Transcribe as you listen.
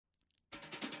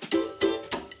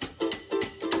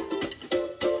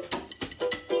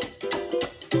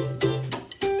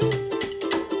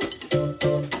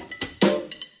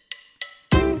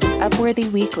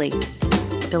Upworthy Weekly,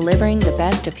 delivering the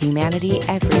best of humanity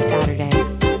every Saturday.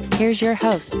 Here's your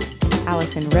hosts,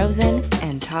 Allison Rosen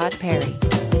and Todd Perry.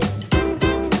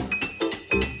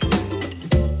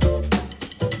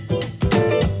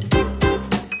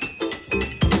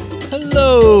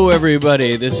 Hello,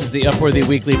 everybody. This is the Upworthy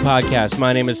Weekly podcast.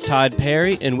 My name is Todd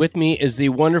Perry, and with me is the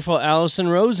wonderful Allison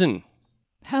Rosen.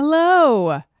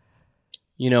 Hello.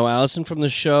 You know Allison from the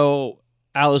show.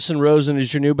 Allison Rosen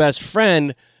is your new best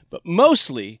friend, but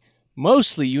mostly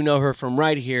you know her from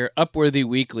right here, Upworthy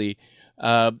Weekly.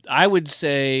 I would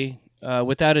say,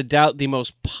 without a doubt, the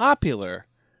most popular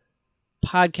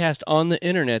podcast on the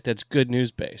internet that's good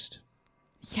news based.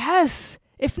 Yes,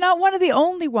 if not one of the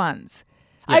only ones.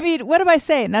 Yeah. I mean, what am I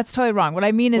saying? That's totally wrong. What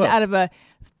I mean is out of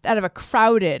a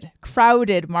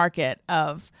crowded market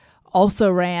of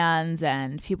also-rans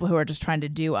and people who are just trying to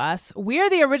do us, we're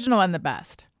the original and the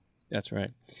best. That's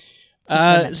right. That's what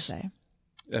I meant to say.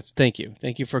 Thank you.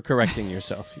 Thank you for correcting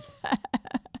yourself.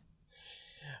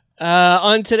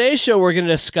 On today's show, we're going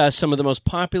to discuss some of the most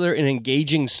popular and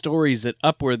engaging stories that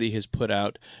Upworthy has put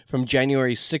out from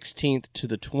January 16th to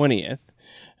the 20th.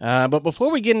 But before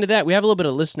we get into that, we have a little bit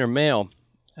of listener mail.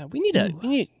 We need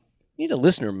a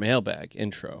listener mailbag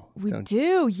intro. We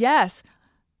do, yes.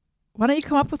 Why don't you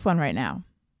come up with one right now?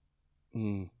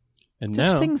 And Just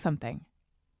now, sing something.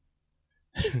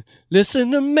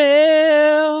 listener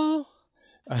mail.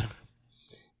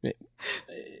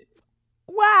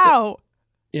 Wow.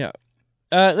 Yeah.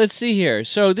 Let's see here.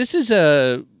 So this is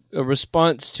a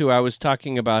response to, I was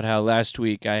talking about how last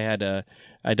week I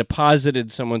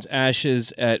deposited someone's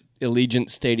ashes at Allegiant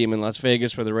Stadium in Las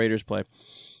Vegas where the Raiders play,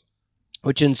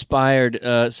 which inspired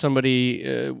somebody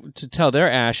to tell their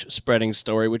ash spreading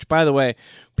story, which, by the way,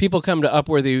 people come to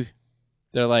Upworthy,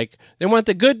 they're like, they want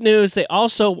the good news. They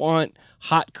also want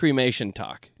hot cremation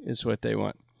talk is what they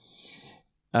want.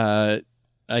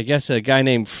 I guess a guy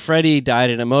named Freddie died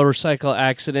in a motorcycle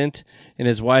accident, and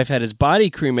his wife had his body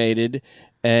cremated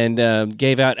and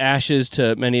gave out ashes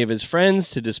to many of his friends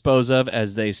to dispose of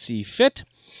as they see fit.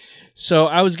 So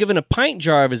I was given a pint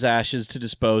jar of his ashes to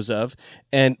dispose of,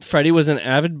 and Freddie was an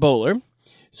avid bowler.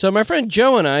 So my friend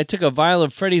Joe and I took a vial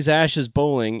of Freddie's ashes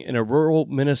bowling in a rural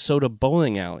Minnesota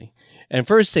bowling alley. And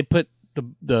first they put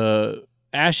the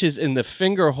ashes in the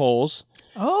finger holes.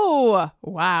 Oh,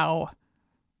 wow.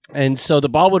 And so the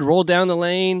ball would roll down the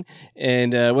lane,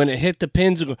 and when it hit the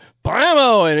pins, it would go,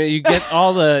 blammo, and you get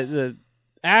all the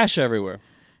ash everywhere.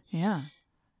 Yeah.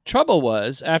 Trouble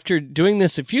was, after doing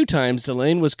this a few times, the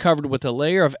lane was covered with a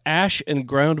layer of ash and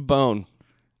ground bone.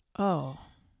 Oh.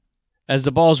 As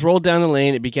the balls rolled down the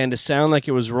lane, it began to sound like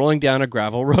it was rolling down a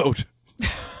gravel road.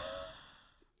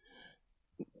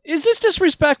 Is this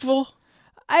disrespectful?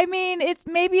 I mean,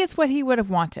 maybe it's what he would have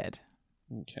wanted.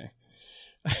 Okay.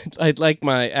 I'd like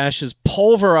my ashes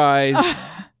pulverized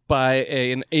by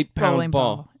an 8-pound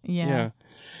ball. Yeah.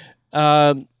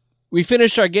 We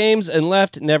finished our games and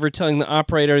left, never telling the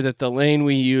operator that the lane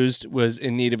we used was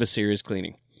in need of a serious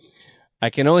cleaning.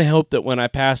 I can only hope that when I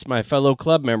pass, my fellow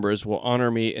club members will honor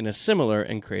me in a similar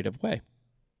and creative way.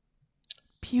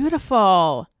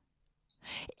 Beautiful.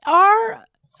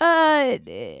 I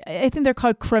think they're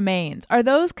called cremains. Are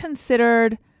those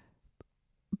considered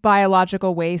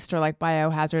biological waste or like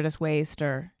biohazardous waste,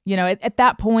 or, you know, at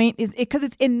that point, is it because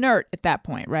it's inert at that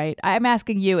point, right? I'm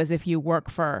asking you as if you work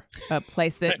for a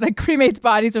place that like cremates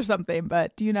bodies or something,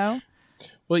 but do you know?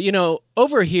 Well, you know,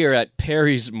 over here at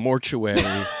Perry's Mortuary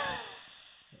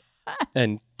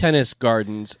and Tennis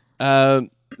Gardens,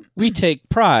 we take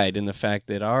pride in the fact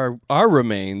that our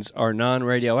remains are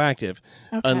non-radioactive,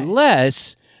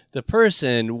 unless the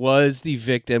person was the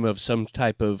victim of some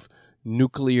type of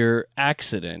nuclear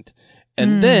accident.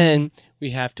 And then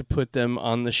we have to put them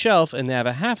on the shelf, and they have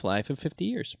a half-life of 50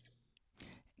 years.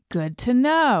 Good to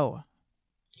know.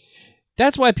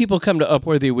 That's why people come to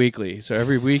Upworthy Weekly. So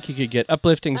every week you could get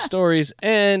uplifting stories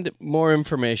and more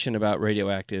information about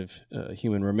radioactive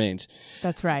human remains.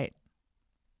 That's right.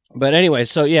 But anyway,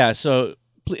 so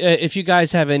if you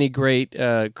guys have any great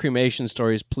cremation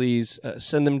stories, please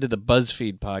send them to the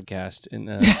BuzzFeed podcast, and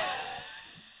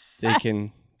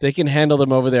they can handle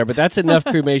them over there. But that's enough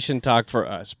cremation talk for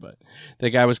us. But the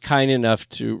guy was kind enough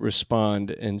to respond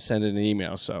and send an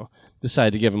email, so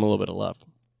decided to give him a little bit of love.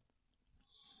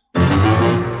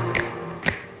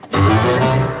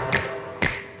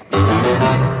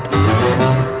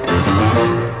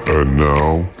 And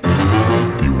now,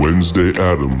 the Wednesday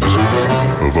Addams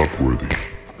of Upworthy,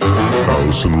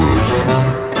 Allison Rosen.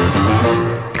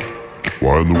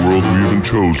 Why in the world we even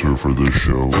chose her for this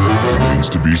show remains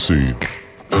to be seen.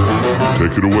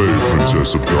 Take it away,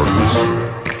 Princess of Darkness.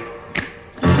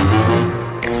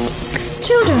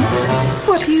 Children,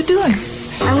 what are you doing?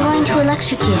 I'm going to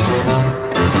electrocute him.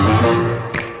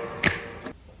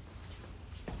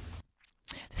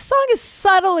 This song is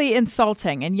subtly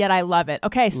insulting, and yet I love it.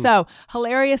 Okay, so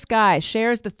hilarious guy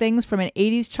shares the things from an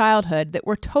 80s childhood that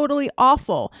were totally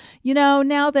awful. You know,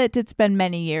 now that it's been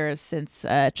many years since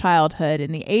childhood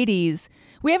in the 80s,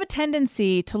 we have a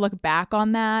tendency to look back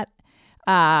on that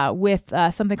with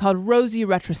something called rosy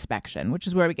retrospection, which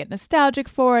is where we get nostalgic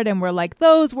for it and we're like,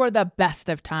 those were the best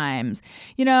of times.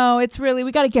 You know, it's really,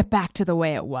 we got to get back to the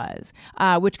way it was,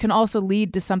 which can also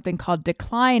lead to something called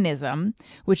declinism,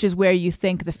 which is where you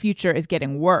think the future is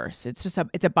getting worse. It's just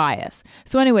it's a bias.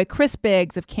 So anyway, Chris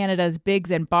Biggs of Canada's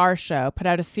Biggs and Barr show put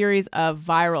out a series of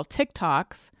viral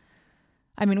TikToks.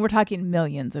 I mean, we're talking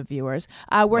millions of viewers,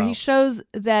 where he shows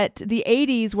that the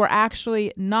 80s were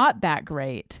actually not that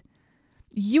great.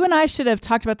 You and I should have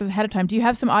talked about this ahead of time. Do you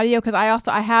have some audio? Because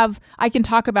I can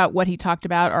talk about what he talked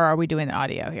about, or are we doing the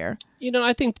audio here? You know,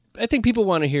 I think people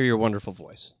want to hear your wonderful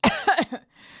voice.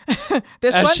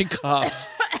 This As one? she coughs.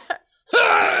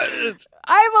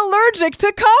 I'm allergic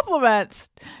to compliments.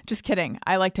 Just kidding.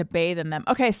 I like to bathe in them.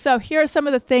 Okay, so here are some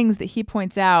of the things that he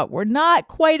points out were not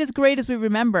quite as great as we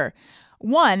remember.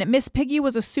 One, Miss Piggy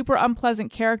was a super unpleasant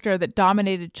character that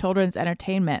dominated children's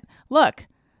entertainment. Look,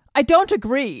 I don't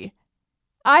agree.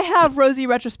 I have rosy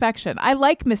retrospection. I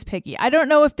like Miss Piggy. I don't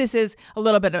know if this is a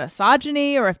little bit of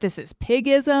misogyny or if this is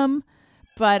pigism,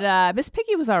 but Miss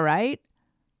Piggy was all right.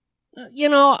 You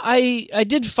know, I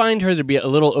did find her to be a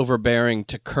little overbearing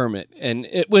to Kermit, and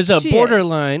it was a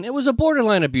borderline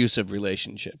abusive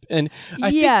relationship. And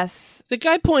I think the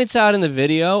guy points out in the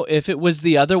video, if it was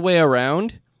the other way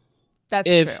around, that's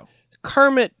if true.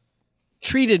 Kermit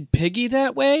treated Piggy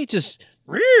that way, just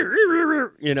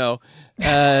you know,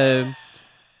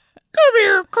 come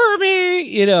here, Kirby.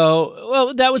 You know,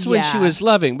 well, that was when she was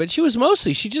loving, but she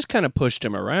just kind of pushed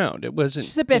him around. It wasn't.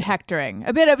 She's a bit hectoring.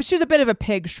 She was a bit of a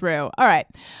pig shrew. All right.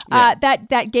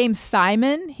 That game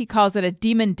Simon, he calls it a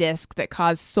demon disc that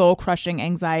caused soul-crushing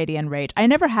anxiety and rage. I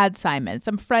never had Simon.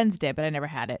 Some friends did, but I never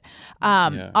had it.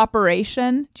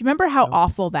 Operation. Do you remember how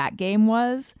awful that game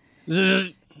was?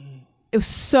 It was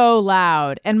so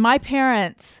loud. And my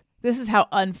parents... This is how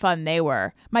unfun they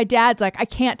were. My dad's like, I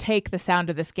can't take the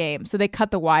sound of this game. So they cut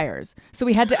the wires. So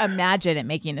we had to imagine it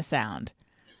making a sound.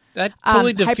 That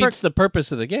totally defeats the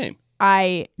purpose of the game.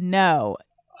 I know.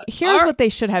 Here's what they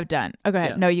should have done. Oh, go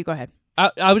ahead. Yeah. No, you go ahead.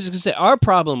 I was just going to say, our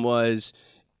problem was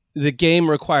the game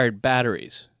required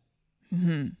batteries.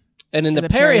 Mm-hmm. And in the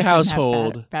Perry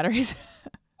household... Batteries?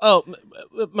 Oh,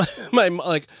 my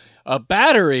like... A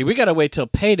battery, we got to wait till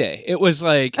payday. It was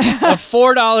like a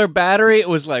 $4 battery. It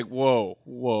was like,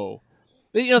 whoa.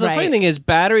 But, you know, the funny thing is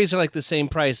batteries are like the same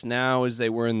price now as they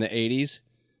were in the 80s.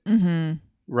 Mm-hmm.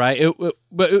 Right?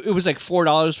 But it was like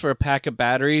 $4 for a pack of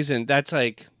batteries. And that's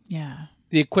like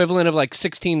the equivalent of like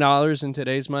 $16 in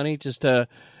today's money just to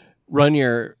run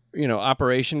your, you know,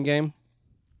 operation game.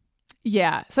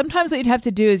 Yeah. Sometimes what you'd have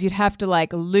to do is you'd have to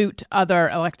like loot other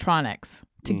electronics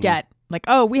to get... Like,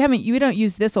 oh, we don't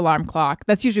use this alarm clock.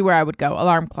 That's usually where I would go,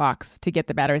 alarm clocks, to get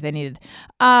the batteries I needed.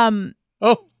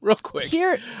 Real quick.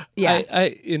 Here,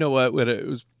 I you know what, when it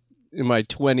was in my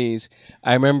 20s,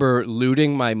 I remember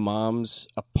looting my mom's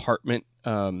apartment,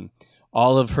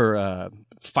 all of her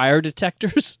fire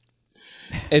detectors,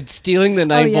 and stealing the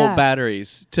 9-volt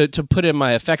batteries to put in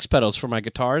my effects pedals for my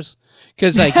guitars.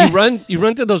 Because like you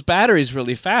run through those batteries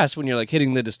really fast when you're like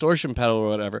hitting the distortion pedal or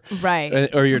whatever, right?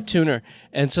 Or your tuner.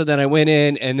 And so then I went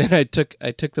in and then I took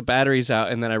the batteries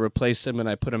out and then I replaced them and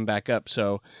I put them back up.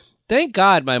 So thank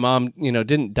God my mom, you know,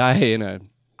 didn't die in a.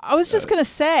 I was just gonna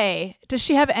say, does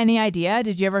she have any idea?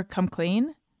 Did you ever come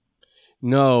clean?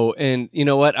 No, and you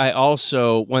know what?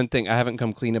 One thing I haven't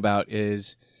come clean about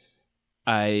is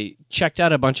I checked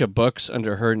out a bunch of books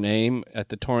under her name at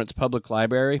the Torrance Public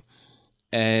Library.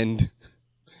 And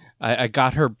I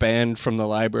got her banned from the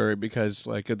library because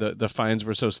like the fines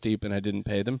were so steep and I didn't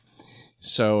pay them.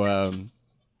 So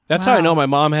that's how I know my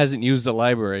mom hasn't used the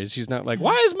library. She's not like,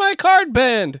 why is my card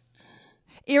banned?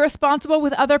 Irresponsible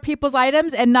with other people's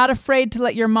items and not afraid to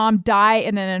let your mom die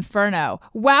in an inferno.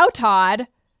 Wow, Todd.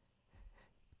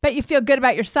 Bet you feel good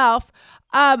about yourself.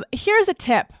 Here's a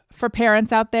tip for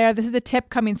parents out there. This is a tip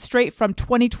coming straight from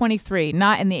 2023,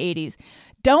 not in the 80s.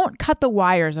 Don't cut the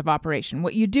wires of operation.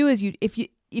 What you do is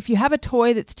if you have a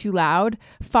toy that's too loud,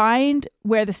 find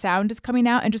where the sound is coming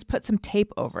out and just put some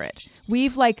tape over it.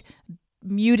 We've like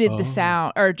muted the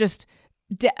sound or just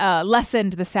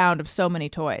lessened the sound of so many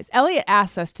toys. Elliot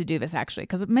asked us to do this actually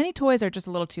because many toys are just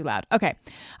a little too loud. Okay,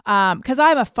 because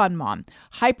I'm a fun mom.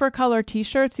 Hypercolor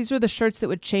t-shirts. These are the shirts that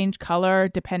would change color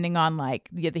depending on like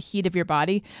the heat of your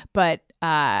body, but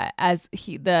as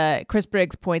Chris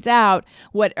Briggs points out,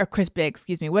 what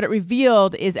it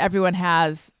revealed is everyone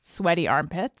has sweaty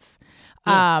armpits.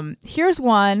 Here's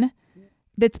one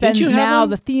that's been now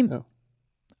the theme. Oh.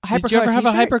 Did you ever have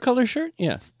a hypercolor shirt?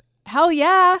 Yeah. Hell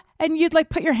yeah. And you'd like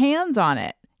put your hands on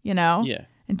it, Yeah.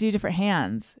 And do different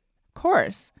hands. Of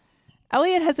course.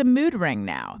 Elliot has a mood ring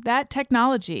now. That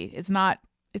technology is not,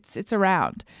 it's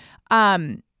around.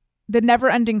 The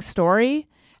Never-Ending Story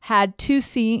had two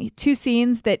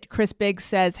scenes that Chris Biggs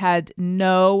says had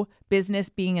no business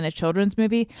being in a children's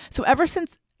movie. So ever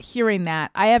since hearing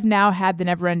that, I have now had the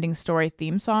Never-Ending Story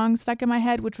theme song stuck in my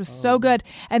head, which was so good.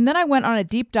 And then I went on a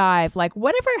deep dive, like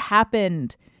whatever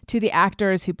happened to the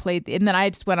actors who played, and then I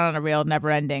just went on a real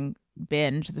Never-Ending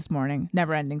binge this morning,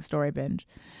 Never-Ending Story binge.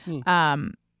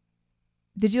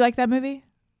 Did you like that movie?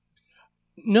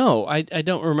 No, I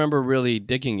don't remember really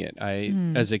digging it.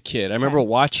 As a kid, I remember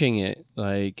watching it.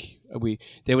 Like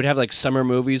they would have like summer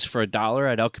movies for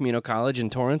 $1 at El Camino College in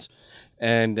Torrance,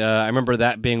 and I remember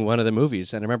that being one of the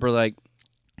movies. And I remember like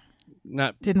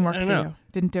didn't work for you.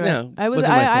 Didn't do No, it.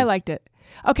 I liked it.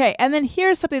 Okay, and then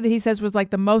here's something that he says was like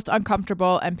the most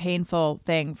uncomfortable and painful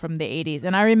thing from the 80s,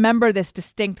 and I remember this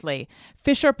distinctly.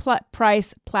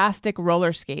 Fisher-Price plastic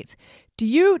roller skates.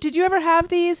 Did you ever have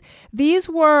these? These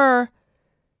were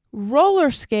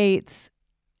roller skates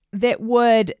that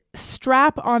would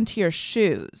strap onto your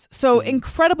shoes. So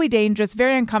incredibly dangerous,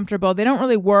 very uncomfortable. They don't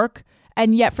really work,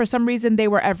 and yet for some reason they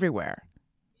were everywhere.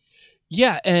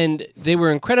 Yeah, and they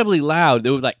were incredibly loud.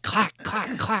 They would like clack,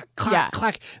 clack, clack, clack,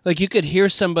 clack. Like you could hear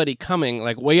somebody coming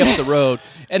like way up the road.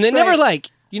 And they never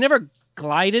you never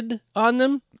glided on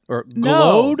them or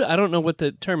glowed. No. I don't know what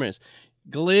the term is.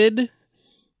 Glid.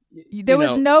 There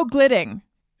was no gliding.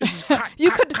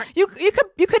 You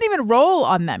couldn't even roll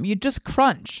on them. You'd just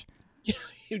crunch.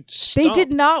 They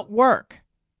did not work.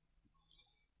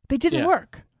 They didn't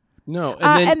work. No,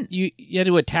 and then you had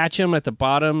to attach them at the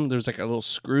bottom. There's like a little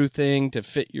screw thing to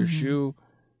fit your shoe.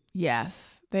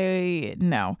 Yes,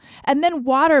 no. And then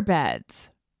waterbeds,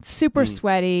 super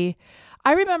sweaty.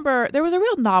 I remember there was a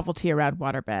real novelty around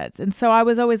waterbeds, and so I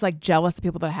was always like jealous of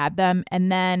people that had them.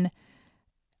 And then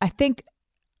I think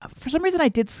for some reason I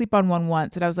did sleep on one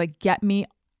once, and I was like, "Get me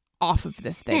off of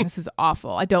this thing. This is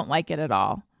awful. I don't like it at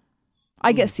all.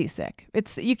 I get seasick.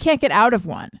 You can't get out of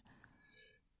one."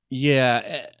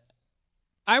 Yeah.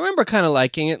 I remember kind of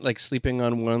liking it, like sleeping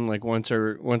on one like once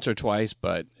or twice,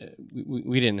 but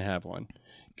we didn't have one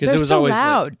because it was always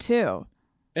loud like, too.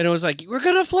 And it was like, we're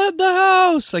gonna flood the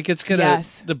house, like it's gonna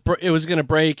Yes. It was gonna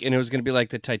break, and it was gonna be like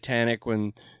the Titanic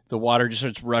when the water just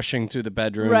starts rushing through the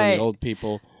bedroom and the old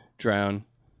people drown.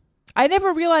 I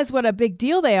never realized what a big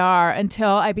deal they are until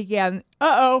I began.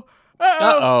 I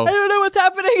don't know what's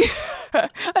happening.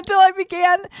 Until I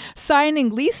began signing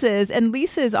leases, and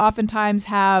leases oftentimes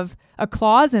have a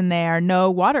clause in there,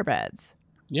 no waterbeds.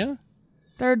 Yeah.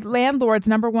 They're landlord's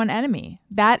number one enemy.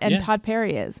 That and Todd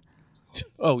Perry is.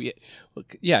 Oh, yeah.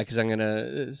 Yeah, because I'm going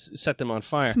to set them on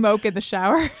fire. Smoke in the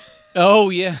shower. Oh,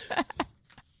 yeah.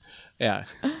 Yeah.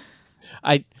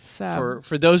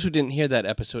 For those who didn't hear that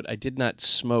episode, I did not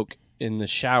smoke in the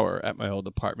shower at my old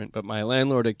apartment, but my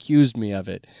landlord accused me of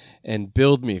it and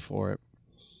billed me for it.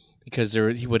 Because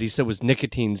what he said was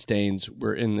nicotine stains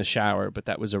were in the shower, but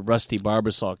that was a rusty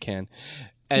Barbasol can.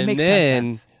 And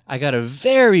then I got a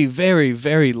very, very,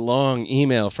 very long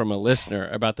email from a listener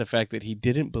about the fact that he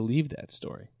didn't believe that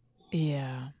story.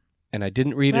 Yeah. And I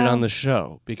didn't read it on the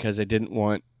show because I didn't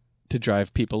want to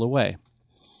drive people away.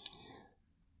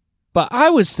 But I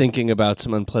was thinking about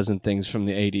some unpleasant things from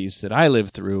the 80s that I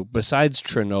lived through besides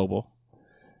Chernobyl.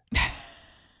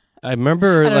 I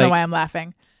remember I don't know why I'm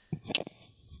laughing.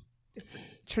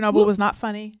 Chernobyl was not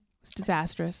funny. It was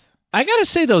disastrous. I gotta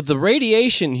say, though, the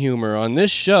radiation humor on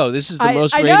this show, this is the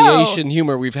most radiation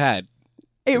humor we've had.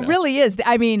 It really is.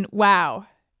 I mean, wow.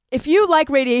 If you like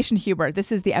radiation humor,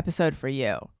 this is the episode for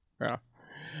you. Yeah.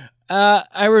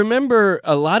 I remember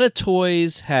a lot of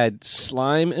toys had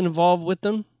slime involved with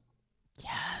them.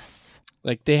 Yes.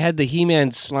 Like, they had the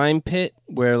He-Man slime pit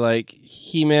where, like,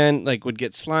 He-Man, like, would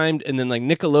get slimed, and then, like,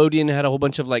 Nickelodeon had a whole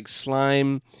bunch of, like,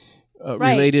 slime...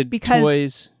 related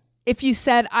toys. If you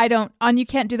said you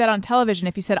can't do that on television.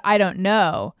 If you said I don't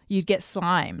know, you'd get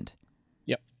slimed.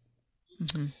 Yep.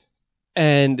 Mm-hmm.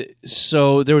 And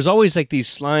so there was always like these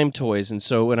slime toys, and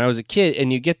so when I was a kid,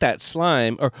 and you get that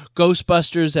slime or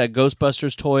Ghostbusters, that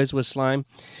Ghostbusters toys with slime,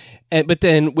 but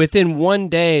then within one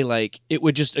day, like it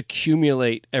would just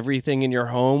accumulate everything in your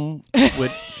home.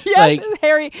 Would yes,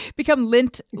 Harry become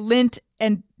lint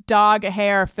and dog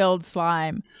hair filled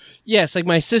slime. Yes, like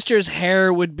my sister's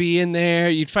hair would be in there.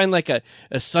 You'd find like a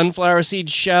sunflower seed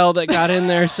shell that got in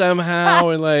there somehow,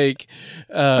 and like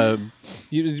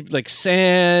like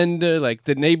sand, like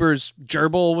the neighbor's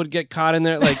gerbil would get caught in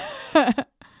there, like,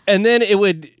 and then it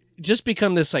would just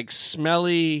become this like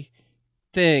smelly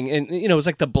thing, and it was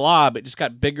like the Blob. It just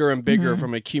got bigger and bigger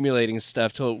from accumulating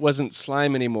stuff till it wasn't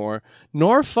slime anymore,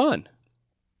 nor fun.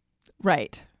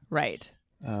 Right.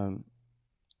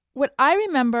 What I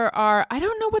remember are, I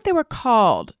don't know what they were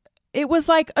called. It was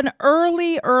like an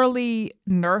early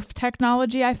Nerf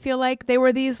technology, I feel like. They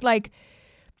were these like,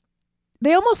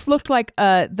 they almost looked like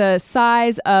the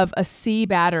size of a C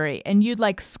battery, and you'd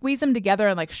like squeeze them together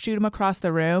and like shoot them across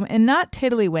the room, and not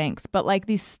tiddlywinks, but like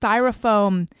these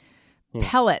styrofoam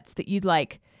pellets that you'd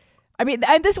like, I mean,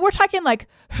 and this, we're talking like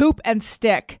hoop and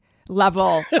stick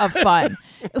level of fun.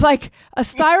 Like a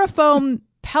styrofoam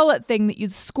pellet thing that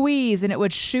you'd squeeze and it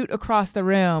would shoot across the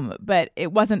room, but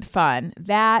it wasn't fun.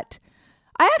 That,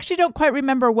 I actually don't quite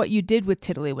remember what you did with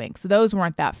tiddlywinks. Those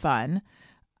weren't that fun.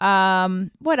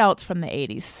 What else from the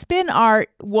 80s? Spin art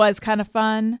was kind of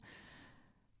fun.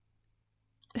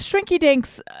 Shrinky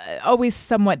Dinks, always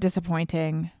somewhat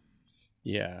disappointing.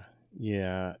 Yeah.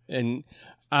 And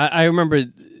I remember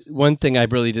one thing I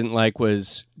really didn't like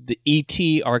was the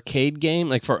E.T. arcade game,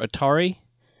 like for Atari.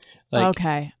 Like,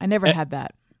 okay, I never had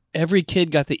that. Every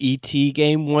kid got the E.T.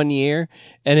 game one year,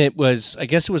 and it was, I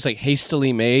guess it was like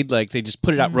hastily made, like they just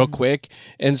put it out real quick.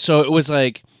 And so it was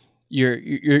like,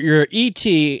 you're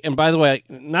E.T., and by the way,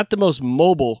 not the most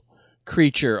mobile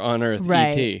creature on Earth,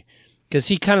 right. E.T., because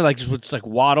he kind of like would like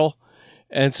waddle.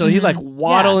 And so he'd like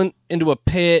waddle into a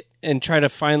pit and try to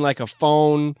find like a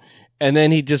phone, and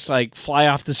then he'd just like fly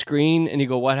off the screen, and you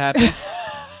go, what happened?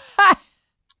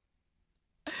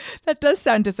 That does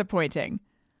sound disappointing.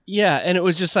 Yeah, and it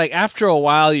was just like, after a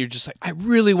while, you're just like, I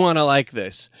really want to like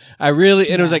this. And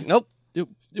it was like, nope,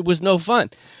 it was no fun.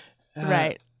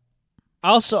 Right.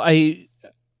 Also, I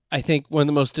think one of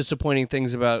the most disappointing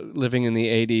things about living in the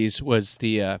 80s was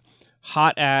the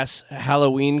hot-ass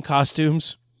Halloween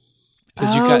costumes.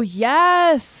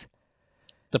 Yes.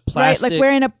 The plastic. Right, like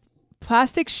wearing a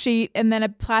plastic sheet and then a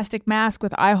plastic mask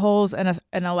with eye holes and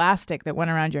an elastic that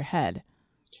went around your head.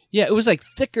 Yeah, it was like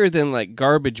thicker than like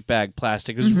garbage bag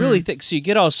plastic. It was really thick, so you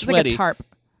get all sweaty. Like a tarp.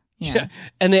 Yeah.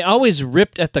 And they always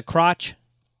ripped at the crotch,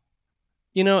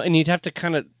 and you'd have to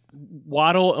kind of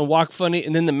waddle and walk funny.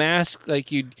 And then the mask,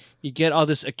 like you get all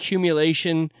this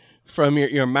accumulation from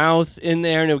your mouth in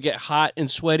there, and it would get hot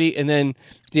and sweaty. And then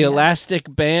the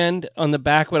elastic band on the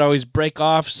back would always break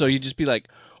off, so you'd just be like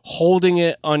holding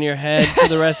it on your head for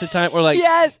the rest of the time. Or like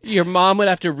your mom would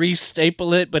have to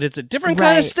re-staple it, but it's a different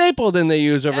kind of staple than they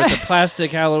use over at the plastic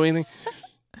Halloween thing.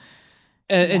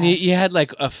 And you had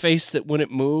like a face that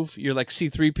wouldn't move. You're like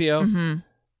C-3PO. Mm-hmm.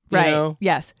 Right.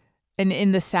 Yes. And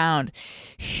in the sound.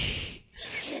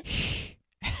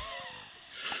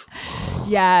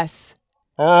 Yes.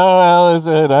 Oh,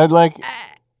 listen, I'd like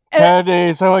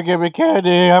candy. Someone give me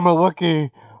candy. I'm a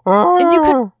Wookiee.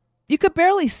 And you could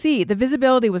barely see. The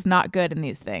visibility was not good in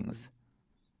these things.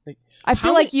 I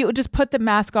feel like you would just put the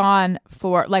mask on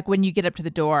for like when you get up to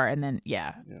the door, and then it's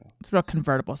a real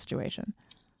convertible situation.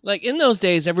 Like in those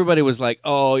days, everybody was like,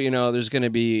 "Oh, there's going to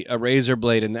be a razor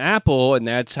blade in the apple," and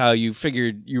that's how you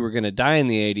figured you were going to die in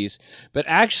the 80s. But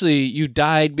actually, you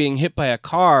died being hit by a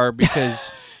car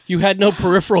because you had no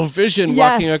peripheral vision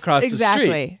walking across the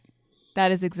street.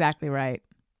 That is exactly right.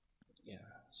 Yeah.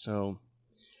 So,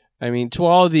 I mean, to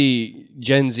all the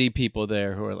Gen Z people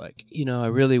there who are like, I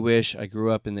really wish I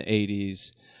grew up in the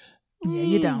 80s. Yeah,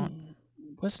 you don't.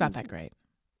 It's not that great.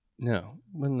 No,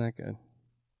 wasn't that good.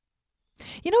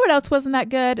 You know what else wasn't that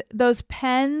good? Those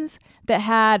pens that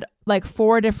had like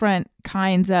 4 different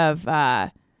kinds of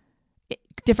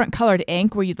different colored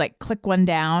ink where you'd like click one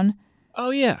down. Oh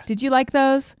yeah. Did you like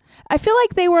those? I feel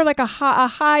like they were like a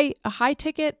high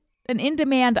ticket, an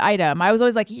in-demand item. I was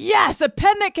always like, yes, a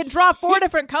pen that can draw 4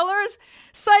 different colors?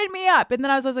 Sign me up. And then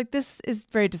I was like, this is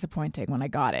very disappointing when I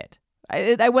got it.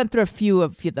 I went through a few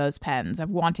of those pens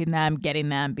of wanting them, getting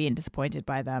them, being disappointed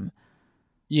by them.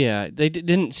 Yeah, they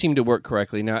didn't seem to work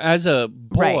correctly. Now, as a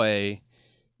boy,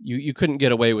 you couldn't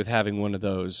get away with having one of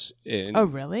those in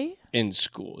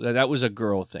school. That was a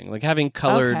girl thing. Like having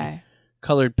colored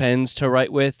pens to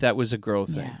write with, that was a girl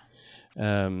thing.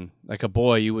 Yeah. Like a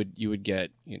boy, you would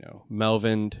get,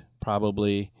 Melvined,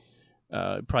 probably.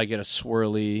 Probably get a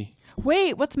swirly.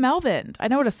 Wait, what's Melvined? I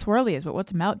know what a swirly is, but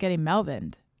what's getting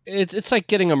Melvined? It's like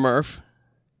getting a Murph.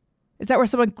 Is that where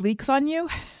someone gleeks on you?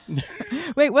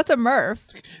 Wait, what's a Murph?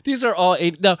 These are all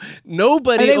 8. No,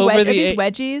 nobody are they over are the these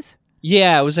wedgies?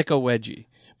 Yeah, it was like a wedgie.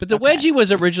 But the Okay. wedgie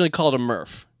was originally called a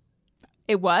Murph.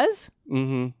 It was?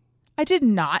 Mm-hmm. I did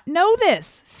not know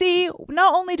this. See,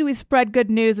 not only do we spread good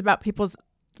news about people's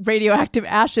radioactive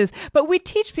ashes, but we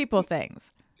teach people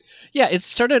things. Yeah, it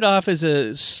started off as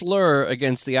a slur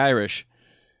against the Irish.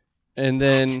 And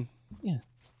then...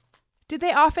 Did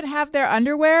they often have their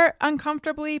underwear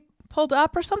uncomfortably pulled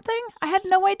up or something? I had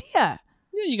no idea.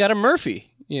 Yeah, you got a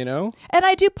Murphy, you know? And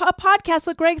I do a podcast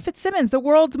with Greg Fitzsimmons, the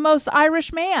world's most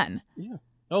Irish man. Yeah.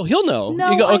 Oh, he'll know.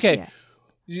 No You go, idea. okay,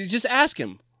 you just ask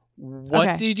him. What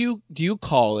Okay. do you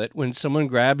call it when someone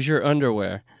grabs your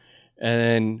underwear and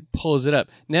then pulls it up?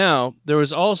 Now, there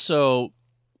was also,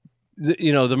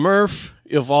 the Murph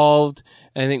evolved,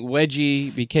 and I think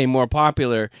wedgie became more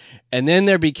popular, and then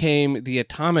there became the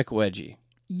atomic wedgie.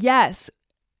 Yes.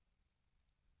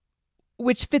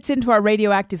 Which fits into our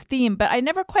radioactive theme, but I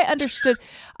never quite understood.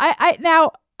 I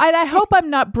hope I'm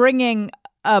not bringing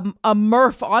a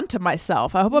Murph onto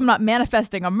myself. I hope I'm not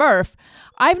manifesting a Murph.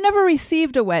 I've never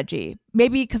received a wedgie.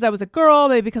 Maybe because I was a girl,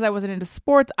 maybe because I wasn't into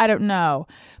sports. I don't know.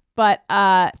 But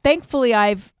thankfully,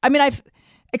 I've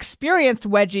experienced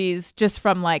wedgies just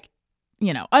from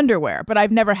underwear, but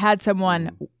I've never had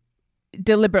someone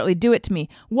deliberately do it to me.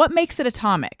 What makes it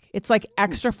atomic? It's like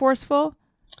extra forceful.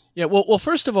 Yeah, well,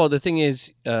 first of all, the thing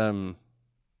is, by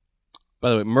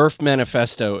the way, Murph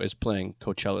Manifesto is playing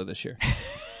Coachella this year.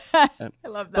 I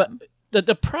love But them.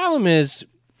 the problem is,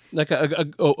 like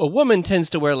a woman tends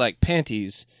to wear like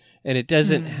panties, and it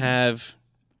doesn't have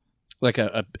like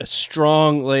a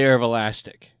strong layer of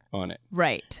elastic on it.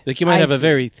 Right. Like you might I have a see.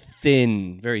 very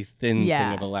thin thing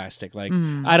Yeah. of elastic. Like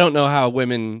I don't know how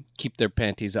women keep their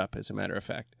panties up. As a matter of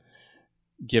fact,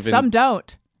 given Some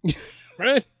don't.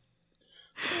 right,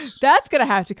 That's gonna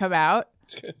have to come out.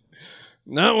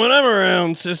 not when I'm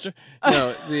around, sister.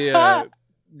 No, the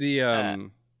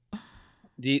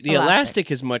elastic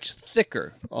is much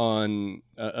thicker on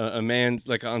a man's,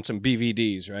 like on some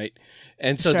BVDs, right?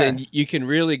 And so Sure. then you can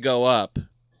really go up.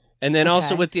 And then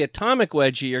also Okay. with the atomic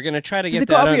wedgie, you're going to try to Does get it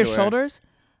go that over your underwear. shoulders?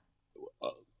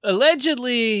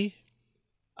 Allegedly,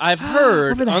 I've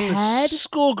heard Over the on head? the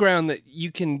school ground that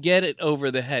you can get it over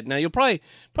the head. Now, you'll probably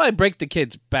break the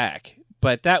kid's back,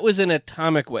 but that was an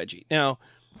atomic wedgie. Now,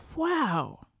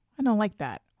 Wow. I don't like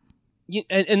that.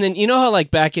 and then you know how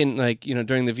like back in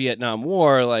during the Vietnam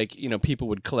War, people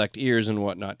would collect ears and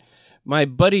whatnot. My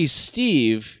buddy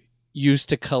Steve used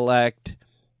to collect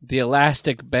the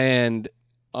elastic band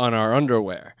on our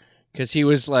underwear because he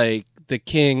was like the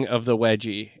king of the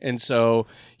wedgie, and so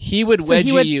he would So he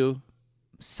wedgie would- you.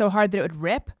 So hard that it would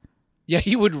rip? Yeah,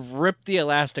 he would rip the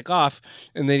elastic off,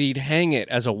 and then he'd hang it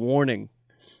as a warning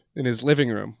in his living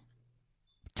room.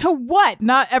 To what?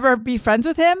 Not ever be friends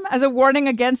with him as a warning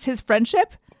against his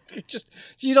friendship? Just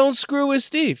you don't screw with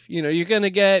Steve. You're gonna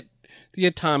get the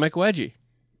atomic wedgie.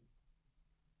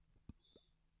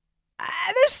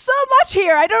 There's so much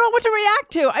here. I don't know what to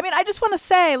react to. I mean, I just want to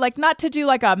say, not to do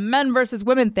like a men versus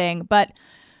women thing, but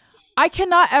I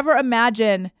cannot ever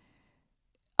imagine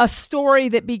a story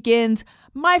that begins,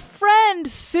 my friend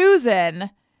Susan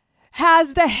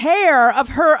has the hair of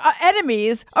her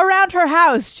enemies around her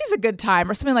house. She's a good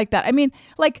time or something like that. I mean,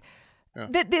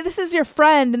 this is your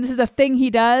friend and this is a thing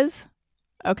he does.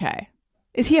 Okay.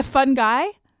 Is he a fun guy?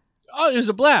 Oh, it was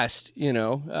a blast.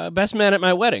 Best man at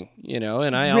my wedding.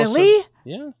 And I Really? also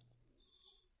yeah.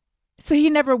 So he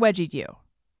never wedgied you.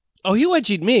 Oh, he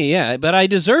wedgied me, yeah, but I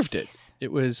deserved it.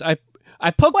 It was I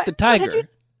poked What- the what had tiger. you-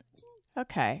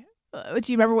 Okay.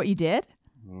 Do you remember what you did?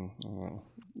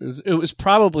 It was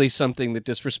probably something that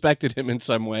disrespected him in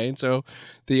some way, and so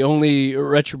the only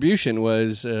retribution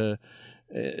was to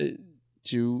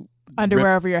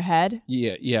Underwear over your head?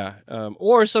 yeah.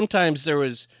 Or sometimes there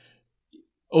was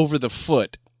over the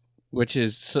foot, which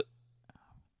is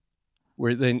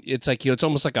where then it's like it's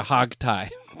almost like a hog tie.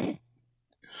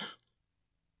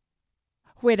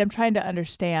 Wait, I'm trying to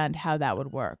understand how that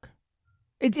would work.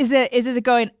 Is it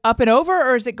going up and over,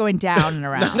 or is it going down and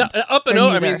around? No, up and Or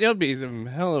over. I neither? mean, there'll be some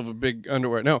hell of a big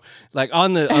underwear. No, like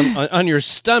on the on your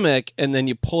stomach, and then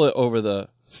you pull it over the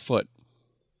foot.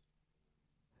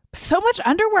 So much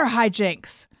underwear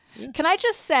hijinks. Yeah. Can I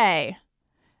just say,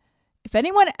 if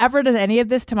anyone ever does any of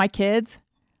this to my kids,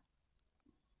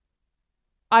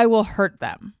 I will hurt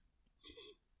them.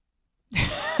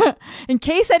 In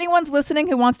case anyone's listening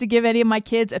who wants to give any of my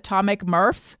kids atomic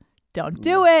Murphs, don't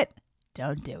do it.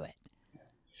 Don't do it.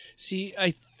 See,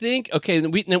 I think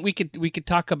we could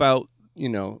talk about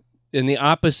in the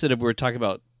opposite of we're talking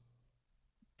about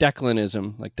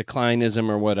declinism, like declinism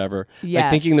or whatever, Yes.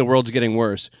 like thinking the world's getting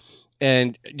worse,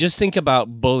 and just think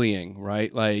about bullying,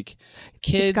 right? Like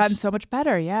kids, It's gotten so much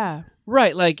better, yeah.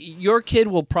 Right, like your kid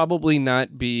will probably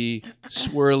not be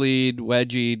swirlied,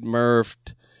 wedgied,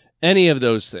 murphed, any of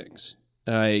those things.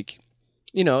 Like,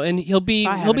 and he'll be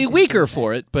weaker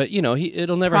for it, but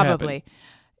it'll never Probably. happen.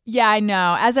 Yeah, I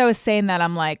know. As I was saying that,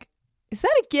 I'm like, is that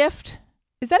a gift?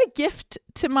 Is that a gift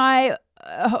to my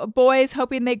boys,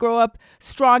 hoping they grow up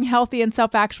strong, healthy, and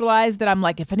self-actualized? That I'm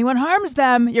like, if anyone harms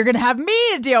them, you're going to have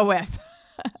me to deal with.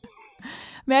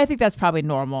 I think that's probably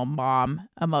normal mom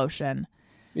emotion.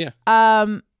 Yeah.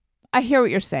 I hear what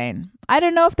you're saying. I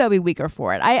don't know if they'll be weaker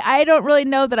for it. I don't really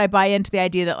know that I buy into the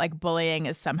idea that like bullying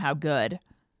is somehow good.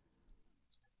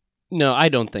 No, I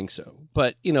don't think so.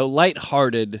 But,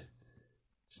 lighthearted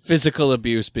physical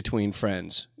abuse between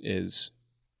friends is,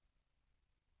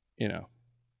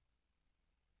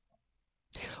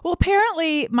 Well,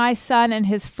 apparently my son and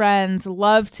his friends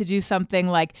love to do something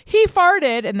like he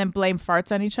farted and then blame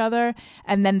farts on each other.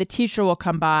 And then the teacher will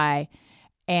come by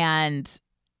and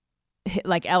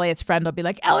like Elliot's friend will be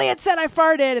like, Elliot said I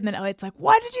farted. And then Elliot's like,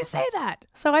 why did you say that?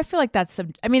 So I feel like that's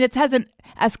it hasn't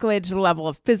escalated to the level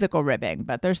of physical ribbing,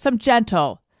 but there's some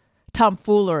gentle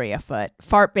tomfoolery afoot,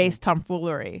 fart-based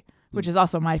tomfoolery, which is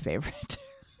also my favorite.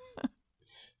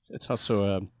 It's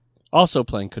also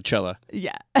playing Coachella.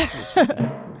 Yeah.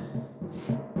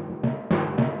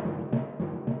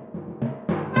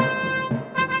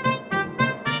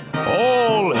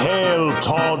 All hail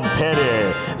Todd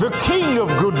Perry, the king of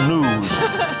good news.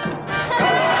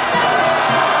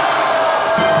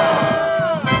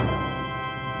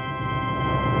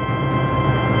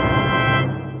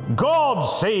 God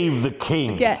save the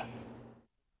king.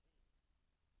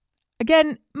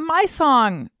 Again, my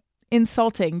song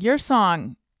insulting, your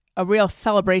song a real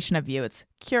celebration of you. It's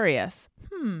curious.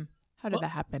 How did that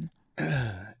happen?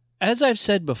 As I've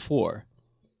said before,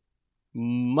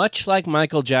 much like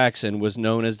Michael Jackson was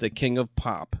known as the king of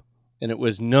pop, and it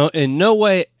was in no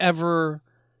way ever,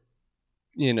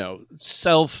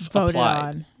 self-applied. Voted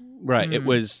on. Right. It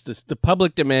was the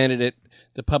public demanded it.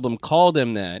 The public called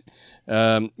him that.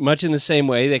 Much in the same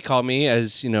way they call me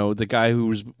as, the guy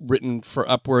who's written for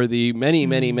Upworthy,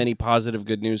 many positive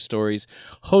good news stories,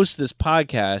 host this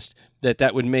podcast,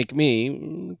 that would make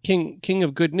me king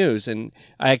of good news. And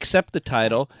I accept the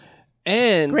title.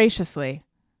 And graciously.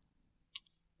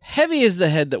 Heavy is the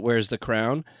head that wears the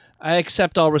crown. I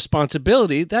accept all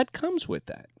responsibility that comes with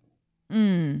that.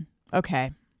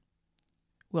 Okay.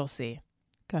 We'll see.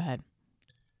 Go ahead.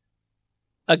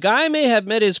 A guy may have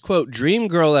met his, quote, dream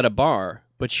girl at a bar,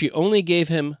 but she only gave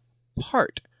him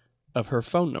part of her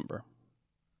phone number.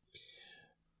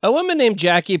 A woman named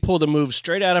Jackie pulled a move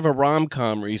straight out of a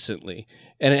rom-com recently,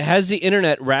 and it has the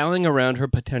internet rallying around her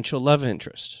potential love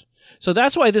interest. So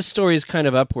that's why this story is kind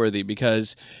of Upworthy,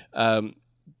 because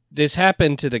this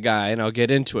happened to the guy, and I'll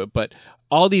get into it, but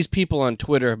all these people on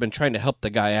Twitter have been trying to help the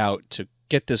guy out to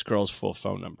get this girl's full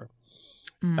phone number.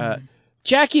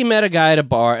 Jackie met a guy at a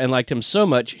bar and liked him so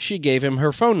much, she gave him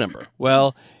her phone number.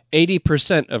 Well,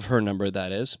 80% of her number,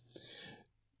 that is.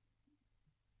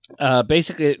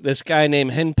 Basically, this guy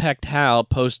named Henpecked Hal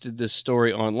posted this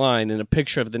story online, and a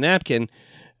picture of the napkin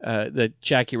that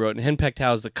Jackie wrote. And Henpecked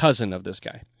Hal is the cousin of this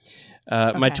guy.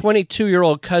 My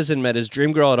 22-year-old cousin met his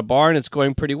dream girl at a bar, and it's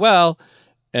going pretty well.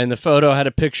 And the photo had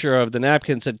a picture of the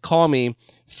napkin, said, call me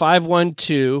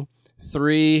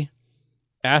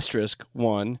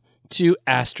 512-3*1 to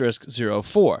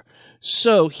 *04.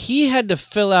 So he had to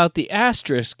fill out the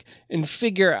asterisk and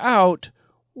figure out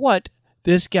what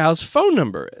this gal's phone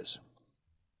number is.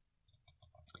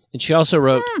 And she also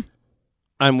wrote,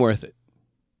 I'm worth it.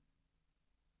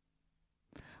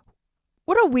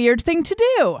 What a weird thing to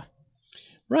do.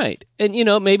 Right. And,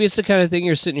 maybe it's the kind of thing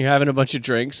you're sitting here having a bunch of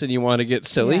drinks and you want to get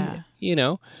silly,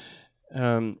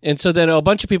 and so then a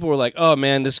bunch of people were like, oh,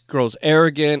 man, this girl's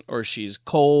arrogant, or she's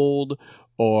cold,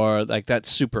 or like that's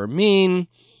super mean.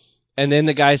 And then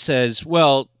the guy says,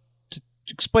 well, to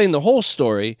explain the whole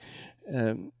story,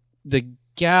 the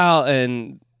gal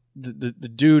and the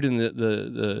dude and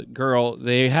the girl,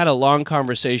 they had a long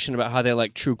conversation about how they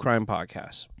like true crime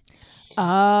podcasts.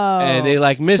 Oh. And they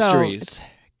like mysteries.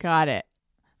 Got it.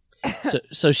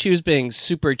 So she was being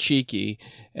super cheeky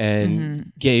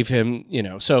and gave him,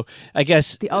 so I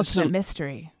guess the ultimate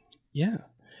mystery. Yeah.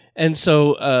 And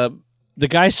so the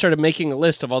guy started making a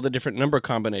list of all the different number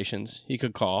combinations he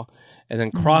could call and then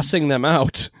crossing them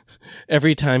out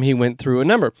every time he went through a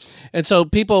number. And so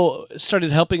people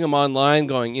started helping him online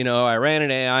going, I ran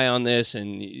an AI on this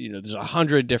and, there's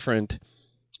 100 different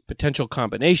potential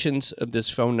combinations of this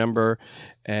phone number.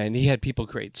 And he had people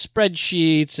create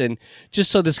spreadsheets and just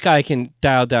so this guy can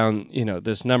dial down,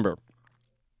 this number.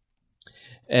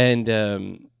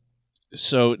 And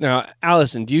so now,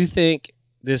 Allison, do you think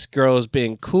this girl is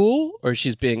being cool or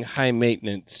she's being high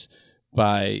maintenance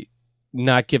by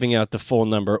not giving out the full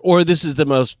number, or this is the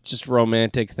most just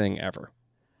romantic thing ever?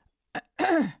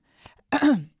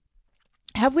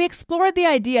 Have we explored the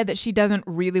idea that she doesn't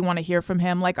really want to hear from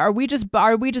him? Like, are we just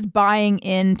buying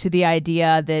into the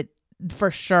idea that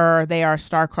for sure they are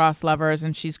star-crossed lovers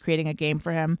and she's creating a game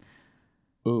for him?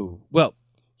 Ooh. Well,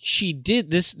 she did.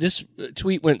 This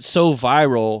tweet went so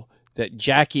viral that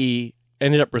Jackie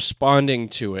ended up responding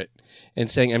to it and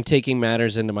saying, "I'm taking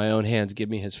matters into my own hands. Give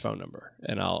me his phone number,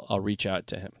 and I'll reach out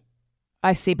to him."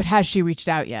 I see, but has she reached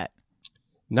out yet?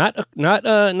 Not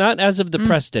as of the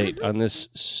press date on this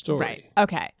story. Right.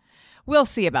 Okay. We'll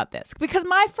see about this, because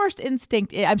my first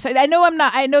instinct is, I'm sorry, I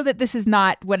know that this is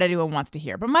not what anyone wants to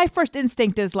hear, but my first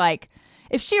instinct is like,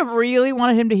 if she really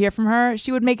wanted him to hear from her,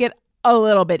 she would make it a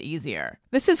little bit easier.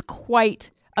 This is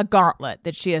quite a gauntlet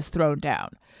that she has thrown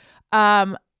down.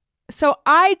 So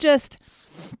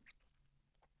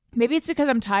maybe it's because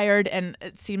I'm tired and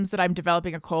it seems that I'm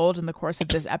developing a cold in the course of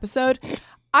this episode.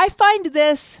 I find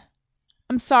this,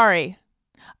 I'm sorry,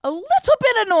 a little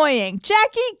bit annoying.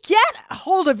 Jackie, get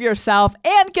hold of yourself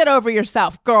and get over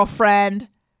yourself, girlfriend.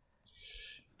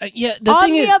 Yeah.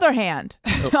 On the other hand,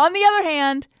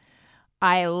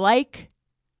 I like,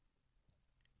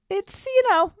 it's,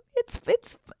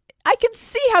 I can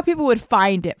see how people would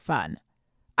find it fun.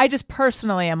 I just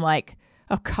personally am like,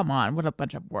 oh, come on, what a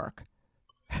bunch of work.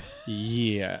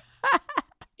 Yeah.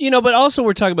 But also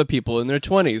we're talking about people in their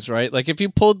 20s, right? Like if you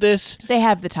pulled this... They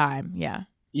have the time, yeah.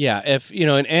 Yeah, if,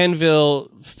 an anvil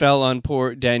fell on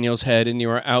poor Daniel's head and you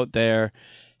were out there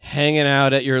hanging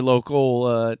out at your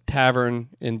local tavern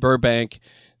in Burbank,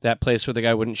 that place where the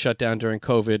guy wouldn't shut down during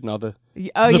COVID and all the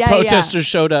protesters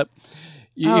showed up.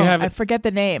 I forget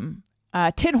the name.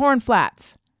 Tin Horn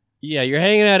Flats. Yeah, you're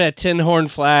hanging out at Tin Horn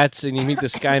Flats and you meet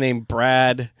this guy named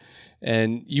Brad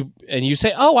and you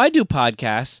say, "Oh, I do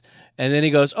podcasts." And then he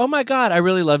goes, "Oh my God, I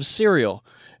really love Serial."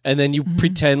 And then you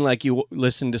pretend like you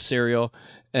listen to Serial.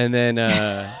 And then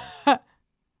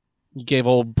you gave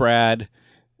old Brad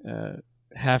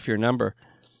half your number.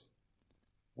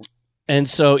 And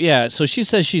so, so she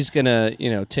says she's going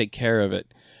to, take care of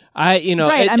it.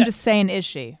 I'm just saying, is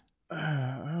she?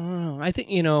 I think,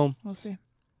 We'll see.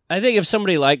 I think if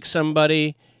somebody likes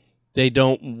somebody, they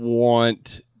don't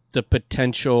want the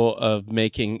potential of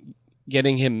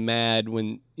getting him mad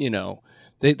when,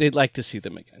 they'd like to see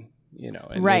them again,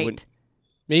 and right.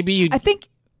 Maybe I think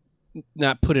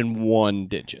not put in one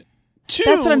digit. Two.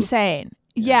 That's what I'm saying.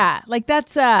 Yeah, like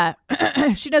that's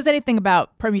if she knows anything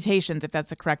about permutations, if that's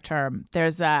the correct term.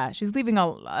 There's she's leaving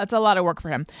that's a lot of work for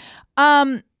him.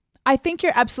 I think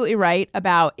you're absolutely right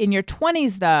about in your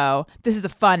 20s though, this is a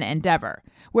fun endeavor.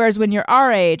 Whereas when you're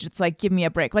our age, it's like, give me a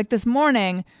break. Like this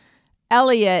morning,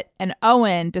 Elliot and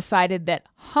Owen decided that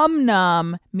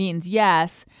hum-num means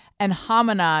yes and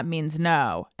homina means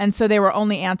no. And so they were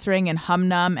only answering in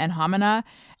hum-num and homina.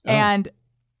 Oh. And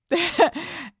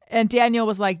and Daniel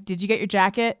was like, "Did you get your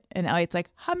jacket?" And Elliot's like,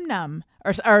 "Hum-num,"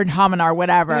 or homina or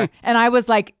whatever. And I was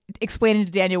like explaining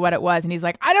to Daniel what it was. And he's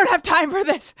like, "I don't have time for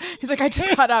this." He's like, "I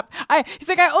just got up." He's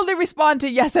like, "I only respond to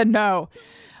yes and no."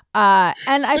 And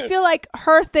I feel like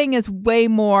her thing is way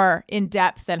more in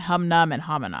depth than hum-num and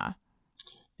homina.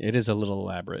 It is a little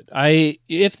elaborate.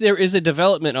 If there is a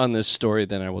development on this story,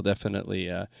 then I will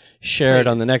definitely share it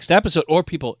on the next episode or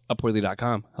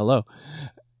peopleupworthy.com. Hello.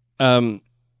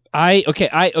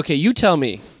 You tell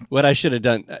me what I should have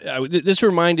done. This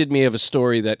reminded me of a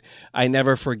story that I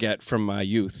never forget from my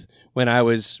youth when I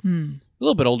was a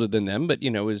little bit older than them, but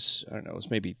it was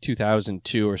maybe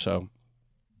 2002 or so.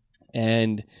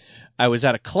 And I was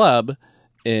at a club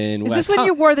in West. Is this when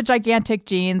you wore the gigantic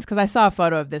jeans? Because I saw a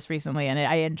photo of this recently, and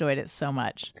I enjoyed it so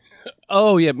much.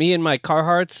 Oh yeah, me and my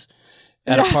Carhartts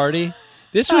at a party.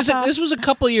 This was a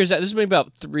couple years. This was maybe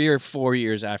about 3 or 4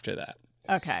 years after that.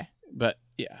 Okay, but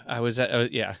yeah, I was at.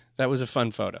 That was a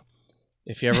fun photo.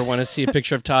 If you ever want to see a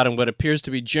picture of Todd in what appears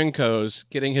to be Jinkos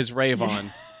getting his rave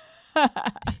on,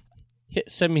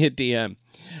 send me a DM.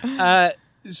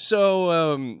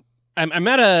 I'm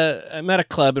at a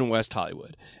club in West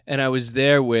Hollywood, and I was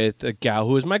there with a gal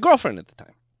who was my girlfriend at the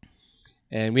time,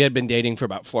 and we had been dating for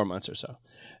about 4 months or so.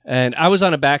 And I was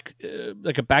on a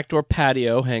backdoor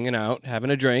patio, hanging out, having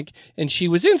a drink, and she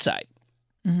was inside.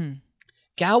 Mm-hmm.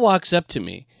 Gal walks up to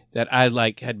me that I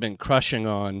had been crushing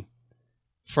on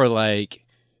for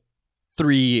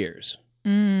 3 years.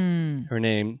 Her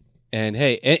name, and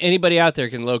hey, anybody out there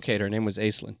can locate her. Her name was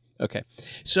Aislinn. Okay,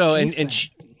 so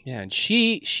and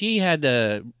she had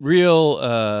a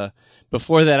real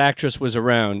before that actress was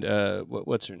around.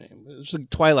 What's her name? It was a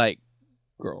Twilight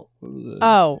girl.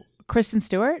 Oh, Kristen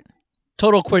Stewart.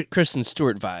 total Kristen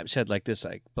Stewart vibes. She had like this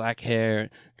like black hair,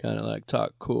 kind of like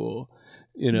talk cool,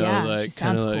 you know, Yeah, like she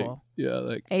sounds kind of cool.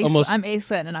 like almost. I'm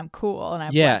Aislinn and I'm cool and I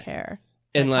have Yeah. black hair.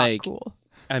 And I talk like cool.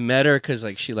 I met her because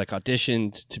like she like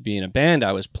auditioned to be in a band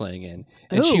I was playing in,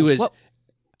 and she Ooh, was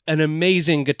an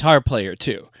amazing guitar player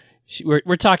too.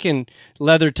 We're talking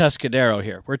leather Tuscadero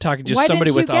here. We're talking just somebody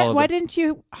with all of Why it. didn't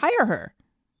you hire her?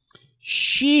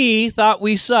 She thought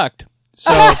we sucked.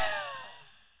 So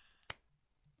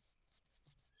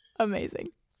Amazing.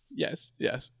 yes.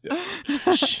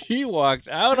 She walked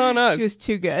out on us. She was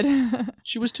too good.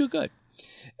 She was too good.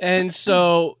 And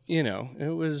so, you know, it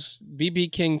was B.B.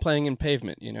 King playing in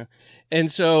Pavement, you know.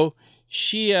 And so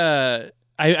she, I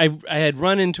had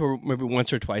run into her maybe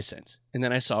once or twice since. And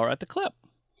then I saw her at the club.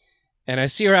 And I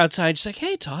see her outside. She's like,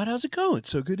 "Hey, Todd, how's it going?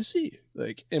 It's so good to see you."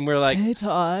 Like, and we're like, Hey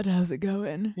Todd, how's it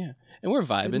going? yeah. And we're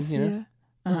vibing, see you know.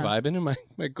 ya. We're vibing. And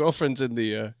my girlfriend's in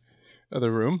the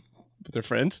other room with her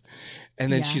friends.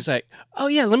 And then Yeah. she's like, "Oh,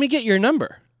 yeah, let me get your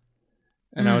number."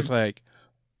 And I was like,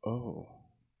 "Oh.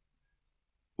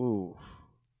 Ooh.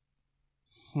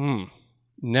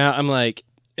 Now I'm like,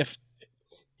 if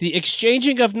the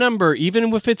exchanging of number,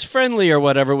 even if it's friendly or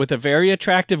whatever, with a very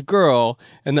attractive girl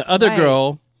and the other Right.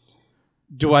 girl,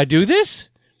 do I do this?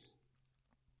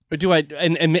 Or do I?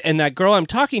 And that girl I'm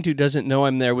talking to doesn't know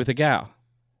I'm there with a gal.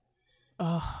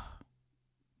 Oh,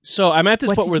 So I'm at this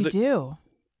what point did where you do?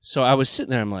 So I was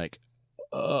sitting there. I'm like,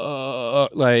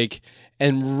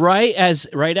 and right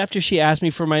after she asked me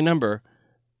for my number,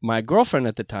 my girlfriend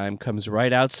at the time comes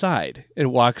right outside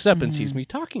and walks up and sees me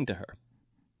talking to her.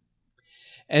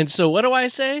 And so what do I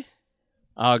say?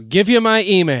 I'll give you my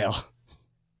email.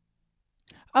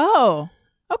 Oh,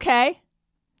 okay.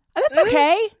 That's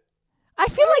okay. I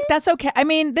feel like that's okay. I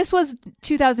mean, this was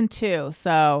 2002.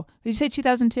 So did you say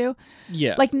 2002?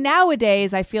 Yeah. Like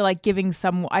nowadays, I feel like giving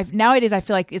nowadays, I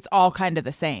feel like it's all kind of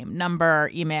the same: number,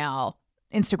 email,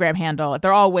 Instagram handle.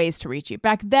 They're all ways to reach you.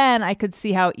 Back then, I could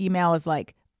see how email is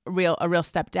like a real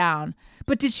step down.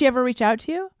 But did she ever reach out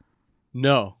to you?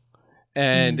 No.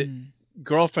 And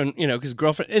girlfriend, you know, because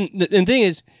girlfriend, and the thing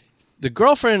is, the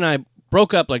girlfriend and I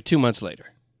broke up like 2 months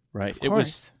later, right? Of course. It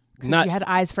was not, you had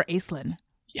eyes for Aislinn.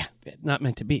 yeah, not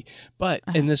meant to be. But,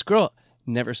 and this girl,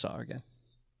 never saw her again.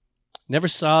 Never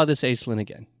saw this Aislinn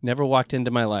again. Never walked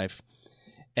into my life.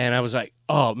 And I was like,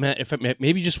 oh man, if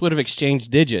maybe just would have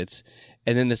exchanged digits.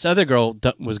 And then this other girl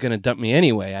was going to dump me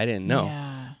anyway. I didn't know.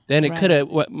 Yeah. Then it Right. could have,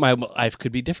 my life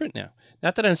could be different now.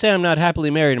 Not that I'm saying I'm not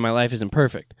happily married and my life isn't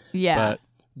perfect. Yeah.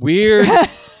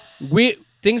 But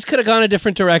things could have gone a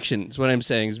different direction, is what I'm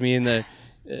saying. Is me and the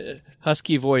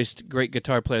husky-voiced great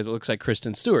guitar player that looks like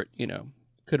Kristen Stewart, you know,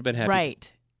 could have been happy.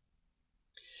 Right.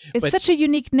 It's But- such a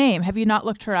unique name. Have you not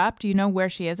looked her up? Do you know where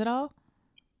she is at all?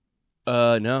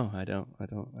 No, I don't.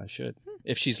 I should.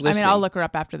 If she's listening. I mean, I'll look her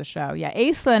up after the show. Yeah.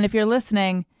 Aislinn, if you're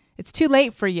listening, it's too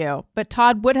late for you. But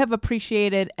Todd would have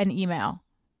appreciated an email.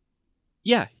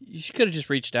 Yeah, you could have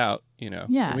just reached out, you know.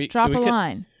 Yeah. Drop a could-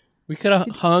 line. We could have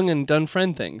hung and done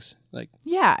friend things. Like,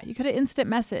 Yeah. You could have instant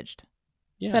messaged.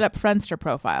 yeah. Set up Friendster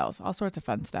profiles. All sorts of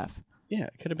fun stuff. Yeah,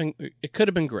 it could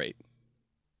have been great.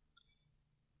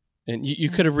 And you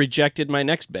could have rejected my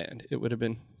next band. It would have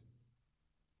been.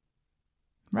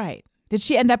 Right. Did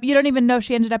she end up? You don't even know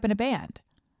she ended up in a band.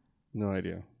 No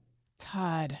idea.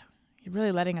 Todd, you're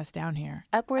really letting us down here.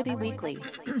 Upworthy Weekly.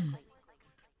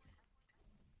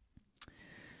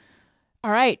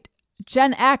 All right.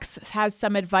 Gen X has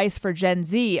some advice for Gen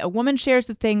Z. A woman shares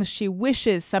the things she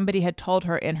wishes somebody had told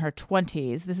her in her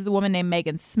 20s. This is a woman named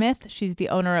Megan Smith. She's the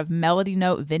owner of Melody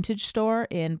Note Vintage Store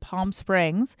in Palm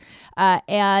Springs.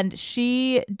 And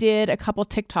she did a couple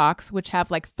TikToks, which have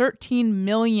like 13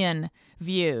 million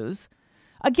views.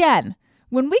 Again,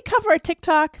 when we cover a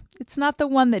TikTok, it's not the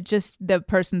one that just the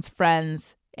person's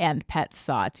friends and pets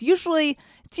saw. It's usually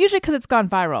because it's gone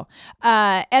viral,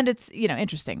 and it's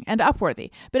interesting and upworthy.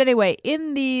 But anyway,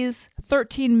 in these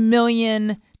 13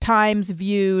 million times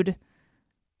viewed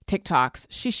TikToks,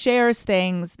 she shares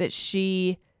things that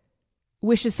she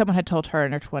wishes someone had told her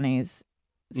in her 20s.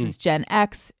 This is Gen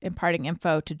X imparting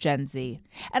info to Gen Z,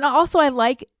 and also I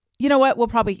like. You know what?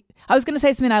 I was going to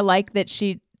say something I like that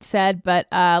she said, but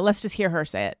let's just hear her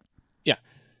say it. Yeah.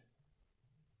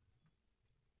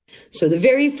 So the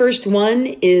very first one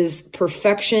is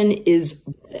perfection is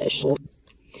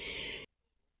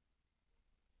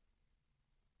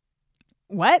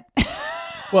What?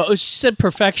 Well, she said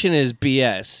perfection is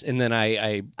BS, and then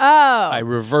I Oh.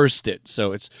 reversed it,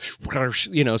 so it's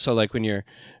so like when you're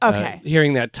Okay.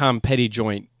 hearing that Tom Petty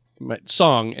joint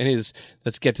song and his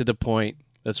 "Let's get to the point,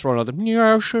 let's run all the,"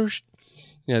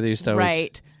 they used to always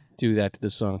Right. do that to the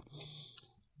song.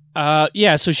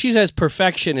 Yeah, so she says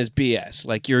perfection is BS.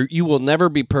 Like you will never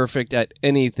be perfect at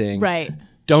anything. Right.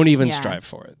 Don't even Yeah. strive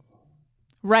for it.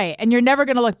 Right. And you're never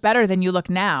going to look better than you look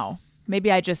now. Maybe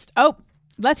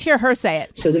let's hear her say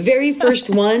it. So the very first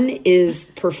one is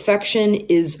perfection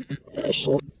is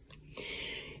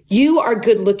you are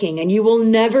good looking and you will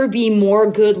never be more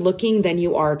good looking than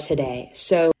you are today.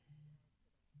 So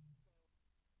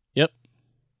Yep.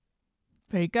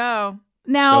 There you go.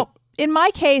 Now, So- in my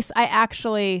case, I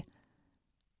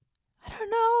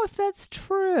don't know if that's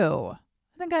true.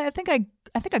 I think I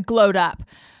glowed up.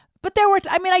 But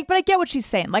I get what she's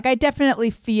saying. Like, I definitely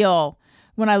feel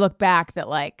when I look back that,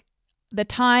 like, the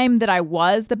time that I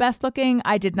was the best looking,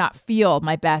 I did not feel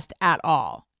my best at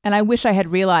all. And I wish I had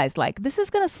realized, like, this is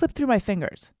going to slip through my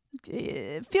fingers.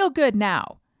 Feel good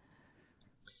now.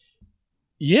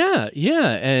 Yeah,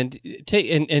 and take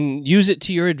and use it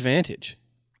to your advantage.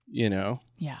 You know.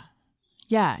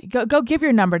 Yeah. Go give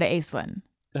your number to Aislinn.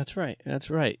 That's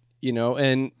right. You know,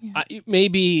 and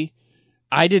maybe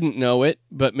I didn't know it,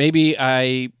 but maybe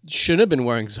I shouldn't have been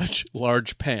wearing such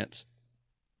large pants.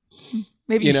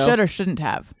 Maybe you should or shouldn't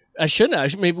have. I shouldn't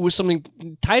have. Maybe it was something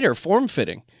tighter,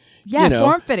 form-fitting. Yeah, you know?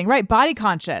 form-fitting, right, body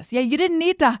conscious. Yeah, you didn't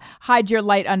need to hide your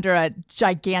light under a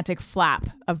gigantic flap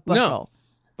of bushel. No,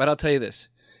 but I'll tell you this.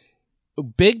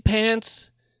 Big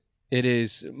pants, it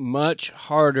is much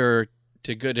harder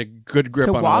to get a good grip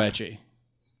To on walk? a wedgie.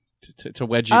 To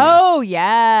wedgie. Oh,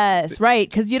 yes, right,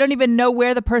 because you don't even know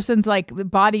where the person's, like,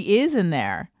 body is in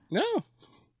there. No.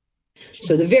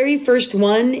 So the very first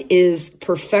one is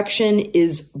perfection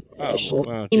is geez.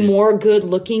 more good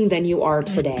looking than you are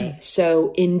today.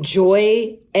 So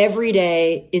enjoy every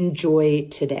day, enjoy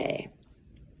today.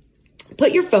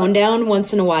 Put your phone down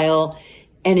once in a while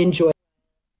and enjoy.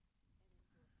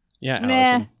 Yeah,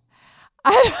 Nah.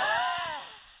 Allison.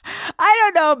 I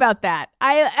don't know about that.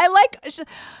 I like...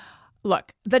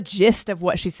 Look, the gist of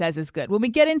what she says is good. When we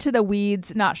get into the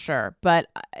weeds, not sure. But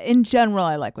in general,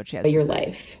 I like what she has to your say.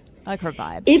 life. I like her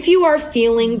vibe. If you are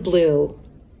feeling blue,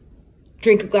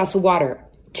 drink a glass of water,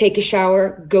 take a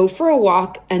shower, go for a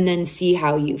walk, and then see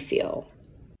how you feel.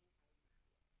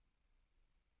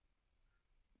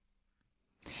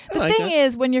 The thing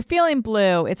is, when you're feeling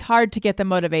blue, it's hard to get the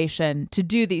motivation to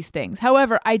do these things.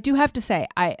 However, I do have to say,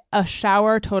 a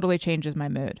shower totally changes my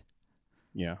mood.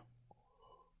 Yeah.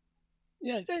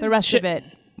 Yeah. The rest of it,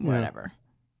 whatever.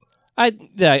 A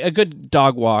good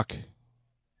dog walk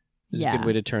is a Yeah. good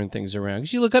way to turn things around.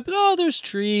 Because you look up, oh, there's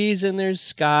trees and there's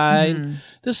sky. And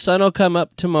the sun will come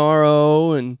up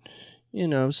tomorrow. And, you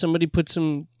know, somebody put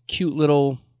some cute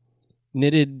little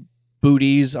knitted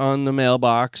booties on the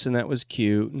mailbox. And that was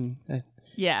cute. And,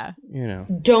 Yeah. you know.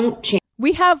 Don't change.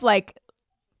 We have like...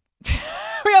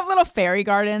 we have little fairy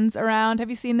gardens around. Have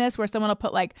you seen this? Where someone will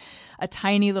put like a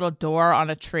tiny little door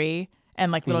on a tree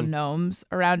and like little gnomes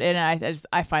around it. And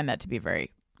I find that to be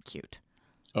very cute.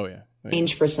 Oh, yeah.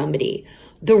 Change for somebody.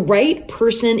 The right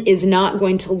person is not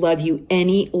going to love you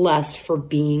any less for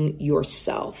being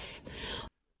yourself.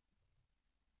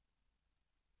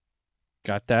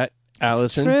 Got that,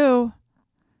 Allison? It's true.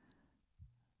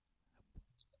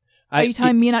 Are you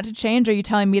telling me not to change, or are you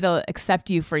telling me to accept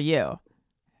you for you?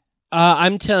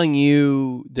 I'm telling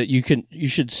you that you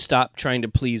should stop trying to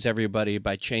please everybody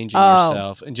by changing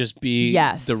yourself and just be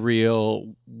the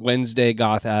real Wednesday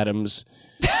Goth Adams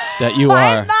that you are.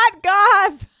 I'm not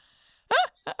goth.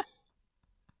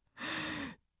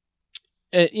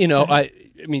 You know, I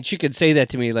mean, she could say that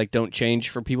to me, like, don't change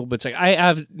for people, but it's like, I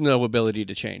have no ability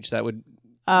to change. That would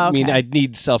mean I'd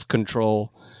need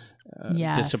self-control,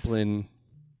 discipline.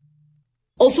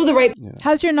 Also the right...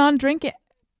 How's your non-drinking?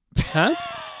 Huh?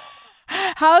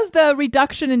 How's the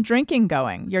reduction in drinking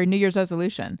going? Your New Year's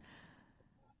resolution?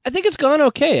 I think it's gone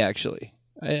okay, actually.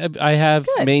 I have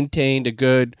maintained a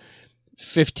good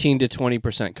 15 to 20%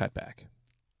 cutback.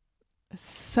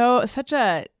 So such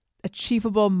a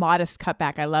achievable, modest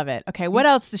cutback. I love it. Okay, what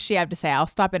else does she have to say? I'll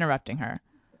stop interrupting her.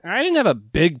 I didn't have a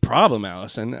big problem,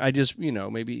 Allison. I just,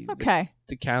 maybe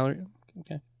the calorie.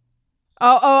 Okay.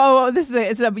 Oh! This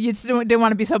is you just didn't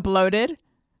want to be so bloated.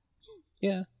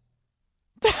 Yeah.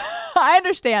 I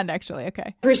understand, actually.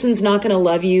 Okay. Person's not going to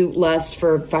love you less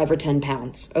for 5 or 10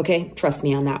 pounds. Okay, trust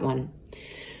me on that one.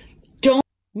 Don't.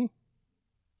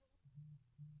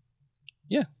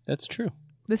 Yeah, that's true.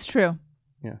 That's true.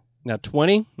 Yeah. Now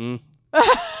 20. No,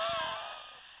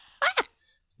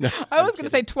 I was going to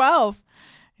say 12.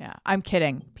 Yeah, I'm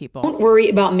kidding, people. Don't worry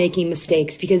about making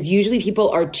mistakes, because usually people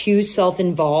are too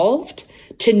self-involved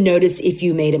to notice if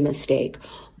you made a mistake.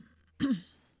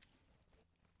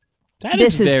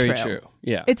 This is very true.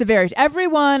 Yeah. It's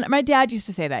everyone, my dad used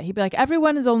to say that. He'd be like,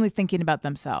 everyone is only thinking about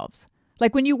themselves.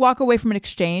 Like when you walk away from an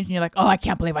exchange and you're like, oh, I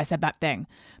can't believe I said that thing.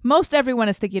 Most everyone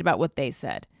is thinking about what they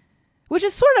said, which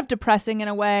is sort of depressing in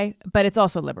a way, but it's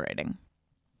also liberating.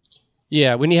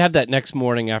 Yeah, when you have that next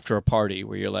morning after a party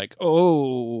where you're like,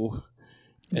 oh.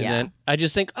 And then I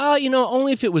just think, oh,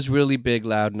 only if it was really big,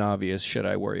 loud, and obvious should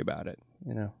I worry about it,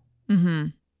 Mm-hmm.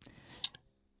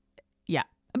 Yeah.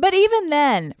 But even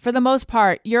then, for the most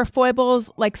part, your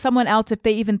foibles, like someone else, if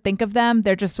they even think of them,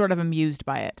 they're just sort of amused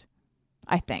by it,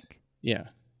 I think. Yeah.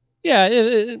 Yeah,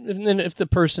 and if the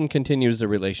person continues the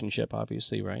relationship,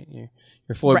 obviously, right?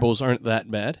 Your foibles aren't that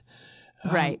bad.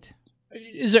 Right.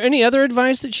 Is there any other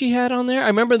advice that she had on there? I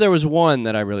remember there was one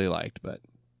that I really liked, but...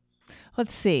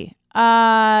 Let's see.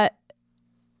 Well,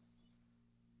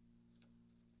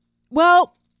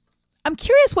 I'm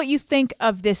curious what you think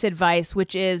of this advice,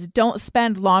 which is don't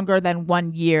spend longer than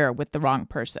 1 year with the wrong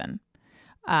person.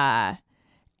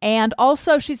 And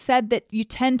also she said that you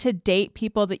tend to date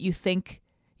people that you think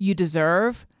you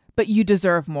deserve, but you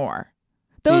deserve more.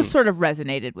 Those sort of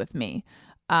resonated with me.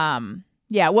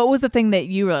 Yeah, what was the thing that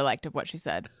you really liked of what she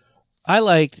said? I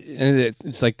liked,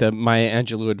 it's like the Maya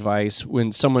Angelou advice,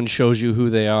 when someone shows you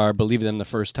who they are, believe them the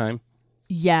first time.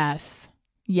 Yes.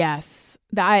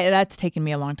 That's taken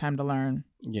me a long time to learn.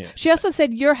 Yeah. She also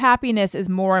said your happiness is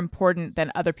more important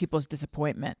than other people's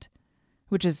disappointment,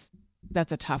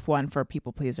 that's a tough one for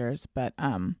people pleasers. But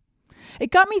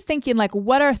it got me thinking, like,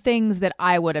 what are things that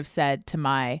I would have said to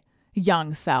my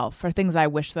young self or things I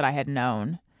wish that I had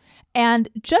known? And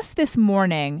just this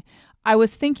morning, I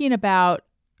was thinking about,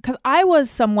 because I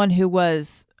was someone who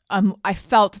was, I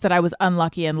felt that I was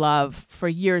unlucky in love for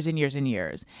years and years and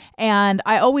years. And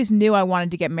I always knew I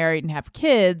wanted to get married and have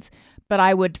kids, but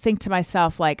I would think to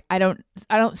myself, like, I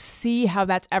don't see how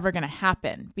that's ever going to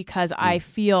happen, because I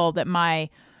feel that my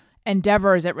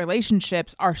endeavors at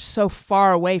relationships are so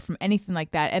far away from anything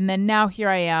like that. And then now here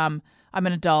I am, I'm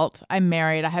an adult, I'm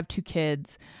married, I have 2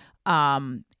 kids.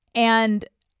 And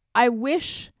I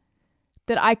wish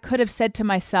that I could have said to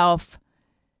myself,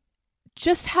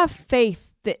 just have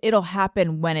faith that it'll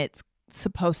happen when it's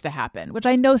supposed to happen, which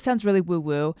I know sounds really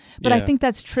woo-woo, but I think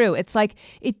that's true. It's like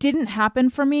it didn't happen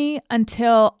for me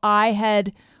until I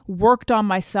had worked on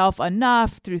myself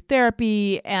enough through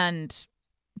therapy and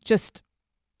just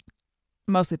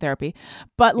mostly therapy,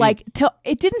 but like till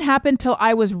it didn't happen till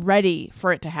I was ready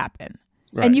for it to happen.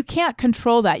 Right. And you can't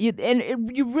control that. You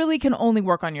really can only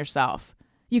work on yourself.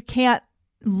 You can't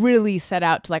really set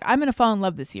out to, like, I'm going to fall in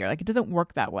love this year. Like, it doesn't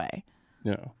work that way.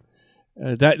 No.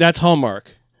 That's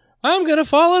Hallmark. I'm going to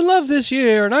fall in love this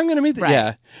year, and I'm going to meet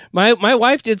Yeah. My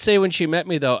wife did say when she met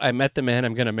me, though, I met the man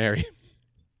I'm going to marry.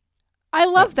 I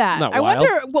love that. I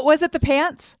wonder, what was it, the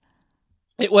pants?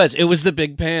 It was the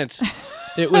big pants.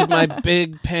 It was my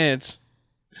big pants.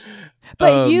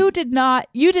 But you did not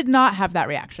have that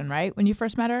reaction, right? When you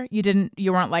first met her,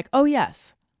 you weren't like, oh,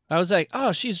 yes. I was like,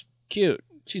 oh, she's cute.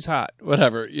 She's hot.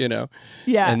 Whatever,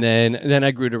 Yeah. And then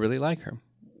I grew to really like her.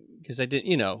 Because I didn't,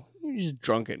 you're just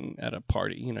drunken at a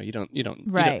party. You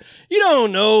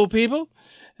don't know people.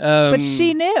 But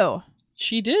she knew.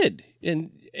 She did.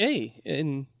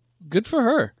 And good for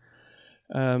her.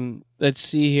 Let's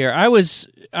see here. I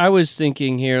was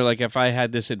thinking here, like, if I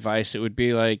had this advice, it would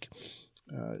be like,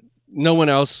 no one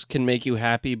else can make you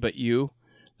happy but you.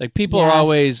 Like, people are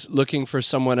always looking for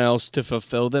someone else to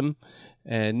fulfill them,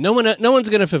 and no one's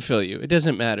going to fulfill you. It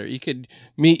doesn't matter. You could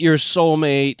meet your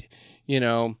soulmate.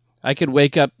 I could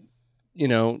wake up,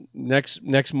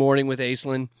 next morning with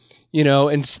Aislinn,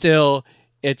 and still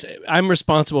I'm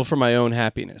responsible for my own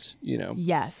happiness.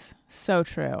 Yes, so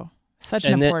true. Such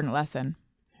an important lesson.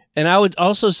 And I would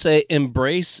also say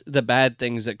embrace the bad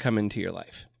things that come into your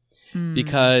life,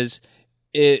 because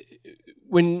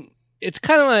when it's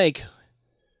kind of like,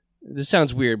 this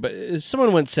sounds weird, but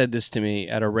someone once said this to me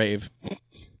at a rave,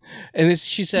 and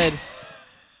she said,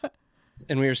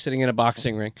 and we were sitting in a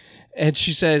boxing ring, and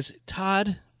she says,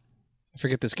 Todd, I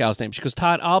forget this gal's name. She goes,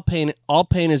 Todd, all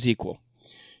pain is equal.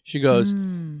 She goes,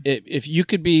 if you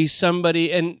could be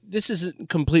somebody, and this isn't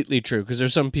completely true because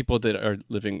there's some people that are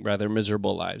living rather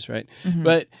miserable lives, right? Mm-hmm.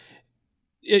 But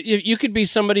if you could be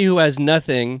somebody who has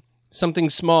nothing, something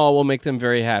small will make them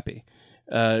very happy.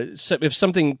 So if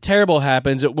something terrible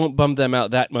happens, it won't bum them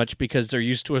out that much because they're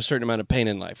used to a certain amount of pain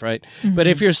in life, right? Mm-hmm. But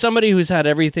if you're somebody who's had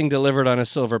everything delivered on a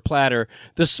silver platter,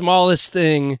 the smallest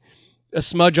thing, a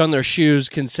smudge on their shoes,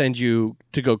 can send you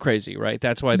to go crazy, right?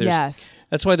 That's why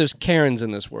there's Karens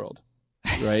in this world,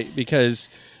 right? Because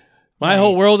my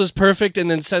whole world is perfect,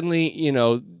 and then suddenly, you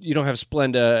don't have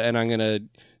Splenda, and I'm going to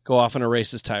go off on a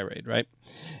racist tirade, right?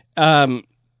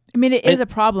 It is a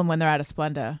problem when they're out of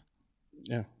Splenda.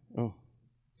 Yeah. Oh.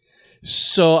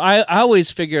 So I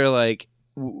always figure, like,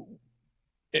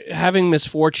 having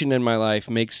misfortune in my life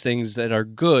makes things that are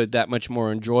good that much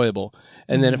more enjoyable.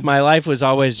 And then if my life was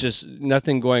always just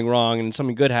nothing going wrong and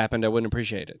something good happened, I wouldn't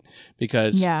appreciate it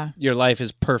because your life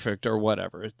is perfect or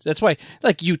whatever. That's why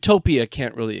like utopia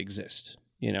can't really exist,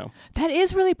 you know? That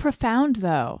is really profound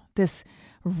though. This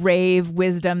rave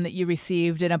wisdom that you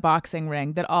received in a boxing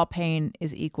ring, that all pain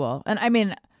is equal. And I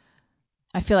mean,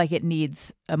 I feel like it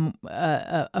needs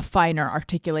a finer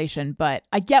articulation, but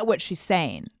I get what she's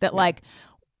saying, that like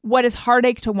what is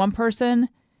heartache to one person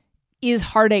is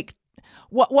heartache.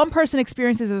 What one person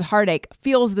experiences as heartache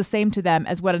feels the same to them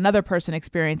as what another person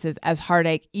experiences as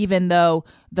heartache, even though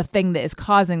the thing that is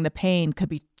causing the pain could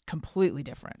be completely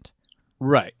different.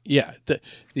 Right. Yeah.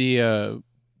 The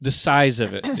size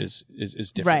of it is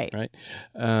different. Right.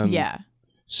 Yeah.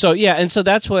 So yeah, and so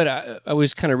that's what I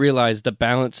always kind of realized, the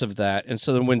balance of that. And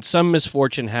so then when some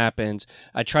misfortune happens,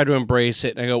 I try to embrace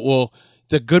it and I go, well,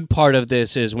 the good part of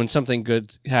this is when something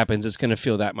good happens, it's going to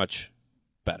feel that much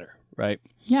better, right?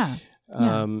 Yeah.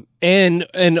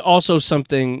 And also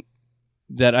something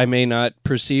that I may not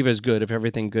perceive as good if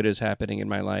everything good is happening in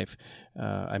my life,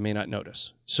 I may not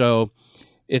notice. So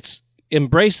it's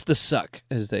embrace the suck,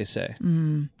 as they say.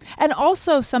 And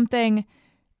also something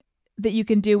that you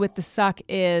can do with the suck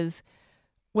is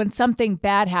when something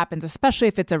bad happens, especially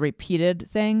if it's a repeated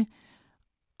thing,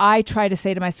 I try to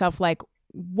say to myself, like,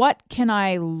 what can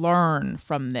I learn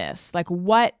from this? Like,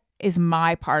 what is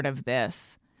my part of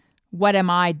this? What am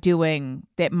I doing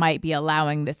that might be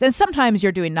allowing this? And sometimes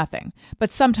you're doing nothing,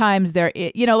 but sometimes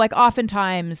like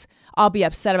oftentimes I'll be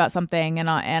upset about something and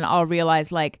I'll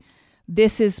realize like,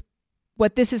 this is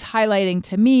highlighting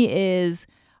to me is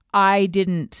I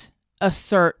didn't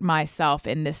assert myself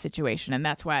in this situation, and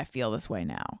that's why I feel this way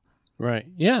now. Right.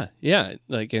 Yeah. Yeah.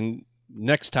 Like, and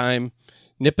next time,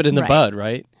 nip it in the bud,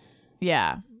 right?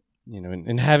 Yeah. You know,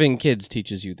 and having kids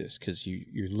teaches you this because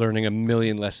you're learning a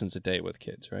million lessons a day with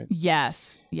kids, right?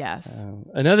 Yes.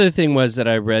 Another thing was that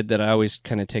I read that I always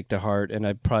kind of take to heart, and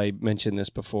I probably mentioned this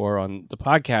before on the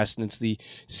podcast, and it's the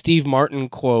Steve Martin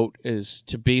quote is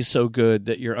to be so good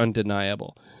that you're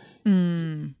undeniable.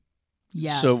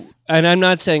 Yes. So, and I'm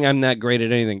not saying I'm that great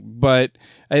at anything, but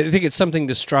I think it's something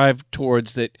to strive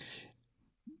towards that.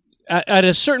 At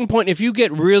a certain point, if you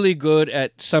get really good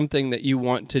at something that you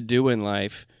want to do in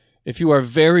life, if you are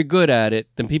very good at it,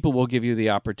 then people will give you the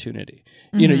opportunity.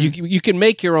 You know, you can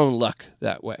make your own luck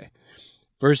that way.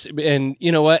 And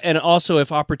you know what? And also,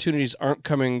 if opportunities aren't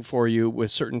coming for you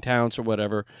with certain talents or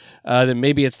whatever, then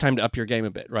maybe it's time to up your game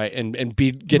a bit, right? And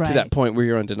get to that point where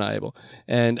you're undeniable.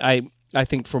 And I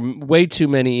think for way too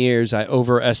many years, I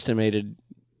overestimated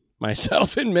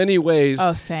myself in many ways.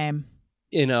 Oh, same.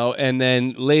 You know, and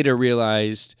then later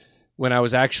realized when I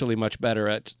was actually much better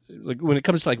at, like, when it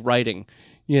comes to like writing,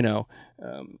 you know,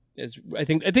 I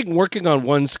think working on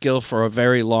one skill for a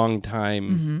very long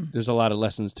time, there's a lot of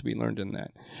lessons to be learned in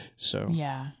that. So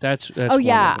yeah, that's oh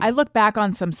yeah, I look back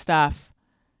on some stuff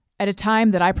at a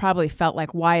time that I probably felt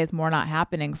like, why is more not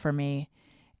happening for me?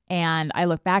 And I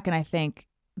look back and I think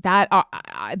that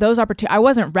those opportunities, I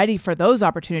wasn't ready for those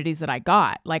opportunities that I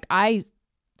got. Like, I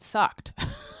sucked.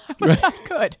 I was not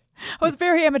good. I was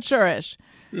very amateurish.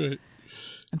 Right.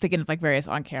 I'm thinking of like various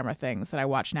on-camera things that I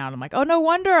watch now, and I'm like, oh, no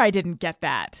wonder I didn't get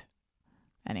that.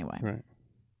 Anyway. Right.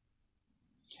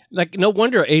 Like, no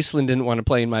wonder Aislinn didn't want to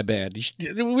play in my band.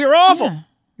 We were awful. Yeah.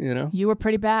 You know? You were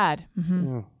pretty bad.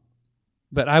 Mm-hmm. Yeah.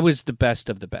 But I was the best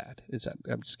of the bad.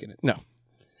 I'm just kidding. No.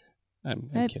 I'm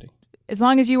kidding. As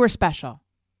long as you were special.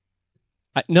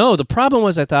 No, the problem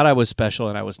was I thought I was special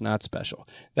and I was not special.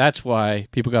 That's why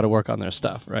people got to work on their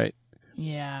stuff, right?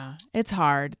 Yeah, it's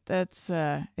hard. It's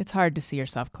hard to see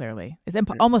yourself clearly. It's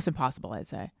almost impossible, I'd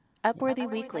say.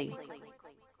 Upworthy Weekly.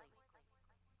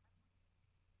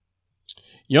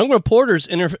 Young reporters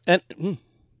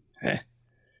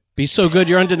be so good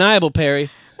you're undeniable, Perry.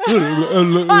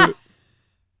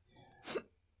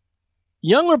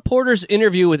 Young reporter's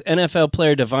interview with NFL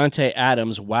player Davante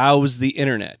Adams wows the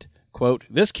internet. Quote,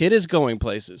 this kid is going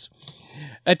places.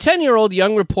 A 10-year-old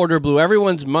young reporter blew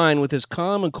everyone's mind with his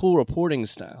calm and cool reporting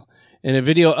style. In a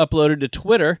video uploaded to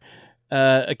Twitter,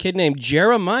 a kid named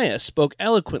Jeremiah spoke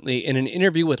eloquently in an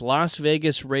interview with Las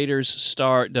Vegas Raiders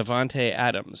star Davante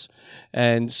Adams.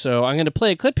 And so I'm going to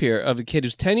play a clip here of a kid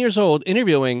who's 10 years old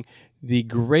interviewing the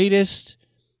greatest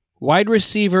wide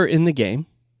receiver in the game,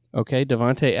 okay,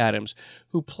 Davante Adams,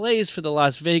 who plays for the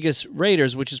Las Vegas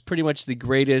Raiders, which is pretty much the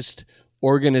greatest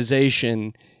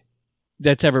organization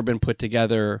that's ever been put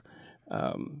together,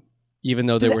 even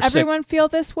though they were sick. Does everyone feel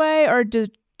this way, or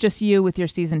just you with your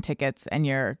season tickets and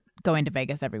you're going to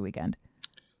Vegas every weekend?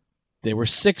 They were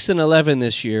 6-11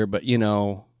 this year, but you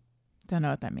know, Don't know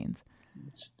what that means.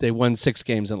 They won 6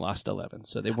 games and lost 11,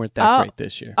 so they weren't that great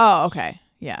this year. Oh, okay.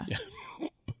 Yeah.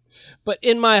 But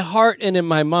in my heart and in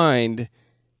my mind,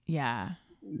 yeah,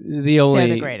 they're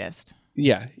the greatest.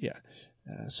 Yeah.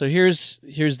 So here's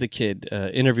the kid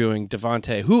interviewing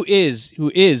Davante, who is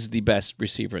the best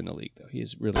receiver in the league, though. He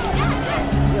is really good.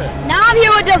 Now I'm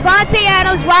here with Davante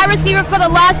Adams, wide receiver for the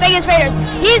Las Vegas Raiders.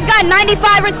 He's got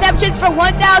 95 receptions for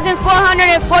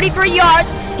 1,443 yards.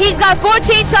 He's got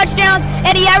 14 touchdowns,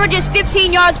 and he averages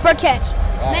 15 yards per catch.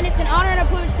 Wow. Man, it's an honor and a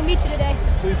privilege to meet you today.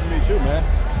 Pleased to meet you, man.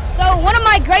 So one of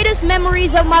my greatest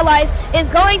memories of my life is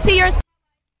going to your...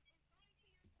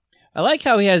 I like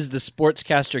how he has the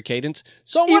sportscaster cadence.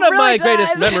 So one of my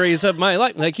greatest memories of my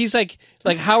life. Like he's like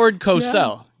Howard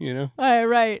Cosell, you know?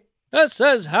 Right. This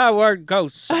is Howard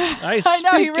Cosell. I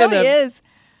know, he really is.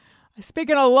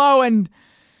 Speaking of low and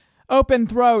open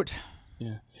throat.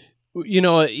 Yeah. You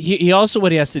know, he also,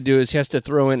 what he has to do is he has to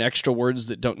throw in extra words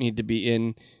that don't need to be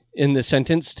in the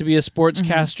sentence to be a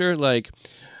sportscaster. Mm-hmm. Like,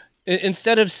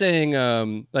 instead of saying,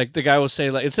 like the guy will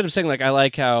say, like, instead of saying, like, I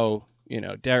like how, you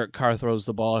know, Derek Carr throws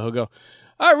the ball, he'll go,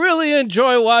 I really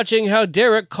enjoy watching how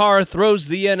Derek Carr throws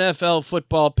the NFL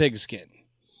football pigskin.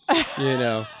 You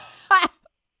know?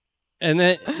 And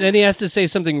then he has to say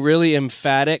something really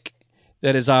emphatic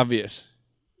that is obvious.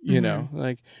 You know?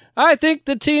 Like, I think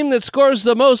the team that scores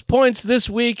the most points this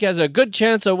week has a good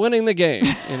chance of winning the game.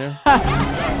 You know?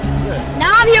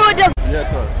 Now I'm here with Yes,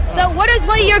 sir. So what is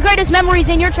one of your greatest memories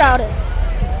in your childhood?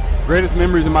 Greatest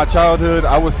memories in my childhood,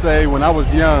 I would say when I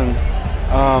was young,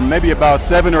 maybe about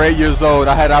 7 or 8 years old,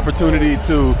 I had the opportunity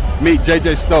to meet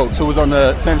J.J. Stokes, who was on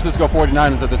the San Francisco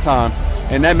 49ers at the time.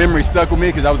 And that memory stuck with me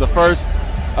because I was the first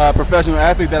professional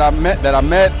athlete that I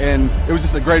met, and it was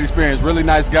just a great experience. Really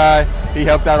nice guy. He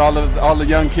helped out all the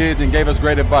young kids and gave us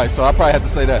great advice. So I probably have to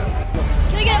say that.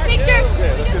 Can we get a picture?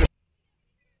 Yeah, let's get a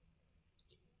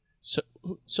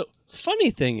So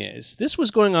funny thing is, this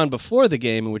was going on before the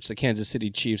game in which the Kansas City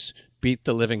Chiefs beat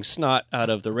the living snot out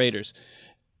of the Raiders.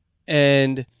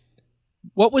 And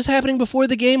what was happening before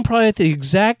the game? Probably at the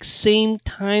exact same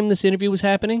time this interview was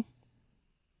happening?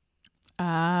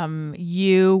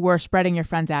 You were spreading your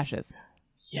friend's ashes.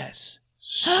 Yes.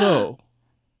 So,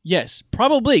 yes,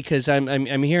 probably because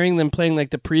I'm hearing them playing like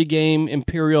the pregame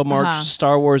Imperial March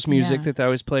Star Wars music that they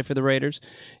always play for the Raiders.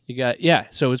 So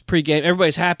it was pregame.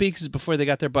 Everybody's happy because it's before they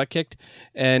got their butt kicked,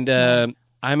 and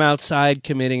I'm outside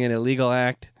committing an illegal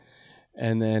act,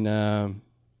 and then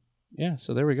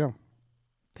so there we go.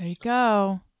 There you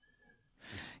go.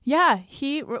 Yeah,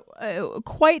 he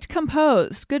quite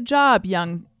composed. Good job,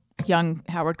 young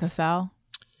Howard Cosell.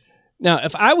 Now,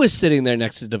 if I was sitting there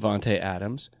next to Davante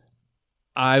Adams,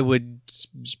 I would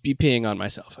be peeing on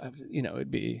myself.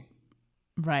 It'd be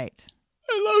right.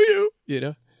 I love you. You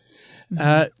know,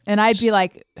 and I'd be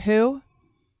like, "Who?"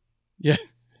 Yeah.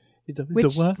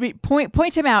 Which, what?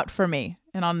 Point him out for me,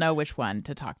 and I'll know which one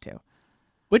to talk to.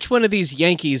 Which one of these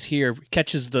Yankees here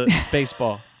catches the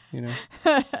baseball? You know.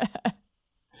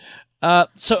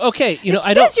 Okay, you know,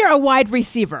 it says you're a wide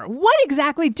receiver. What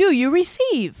exactly do you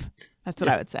receive? That's what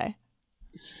I would say.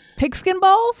 Pigskin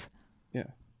balls? Yeah.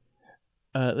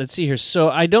 Let's see here. So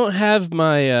I don't have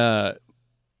my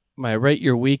my Rate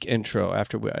Your Week intro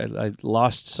after I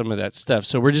lost some of that stuff.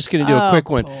 So we're just going to do a quick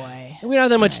one. Boy. We don't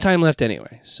have that much time left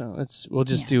anyway. So we'll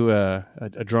just do a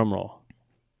drum roll.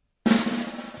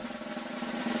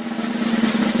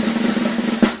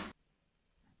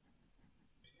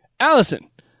 Allison,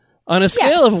 on a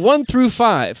scale of 1 through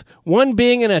 5, 1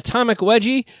 being an atomic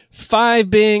wedgie, 5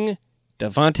 being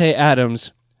Davante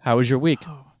Adams, how was your week?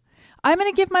 I'm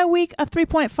going to give my week a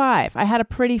 3.5. I had a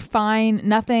pretty fine,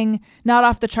 not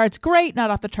off the charts great, not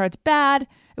off the charts bad.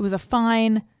 It was a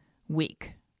fine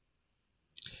week.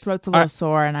 Throat's a little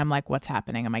sore, and I'm like, what's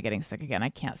happening? Am I getting sick again? I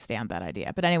can't stand that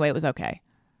idea. But anyway, it was okay.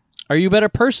 Are you a better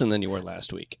person than you were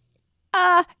last week?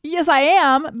 Yes, I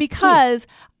am, because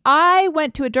I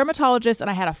went to a dermatologist and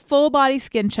I had a full body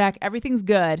skin check. Everything's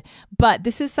good. But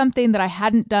this is something that I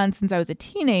hadn't done since I was a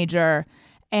teenager.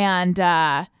 And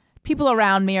people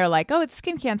around me are like, oh, it's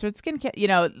skin cancer. It's skin cancer. You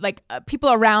know, like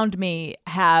people around me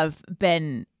have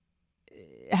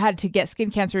had to get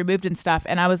skin cancer removed and stuff.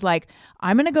 And I was like,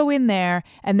 I'm going to go in there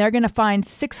and they're going to find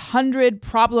 600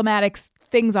 problematic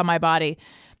things on my body.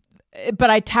 But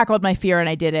I tackled my fear and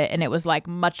I did it. And it was like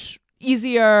much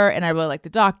easier, and I really like the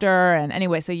doctor. And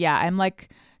anyway, so yeah, I'm like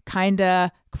kind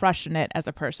of crushing it as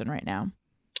a person right now.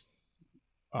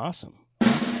 Awesome.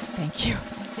 Thank you.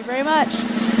 Thank you very much.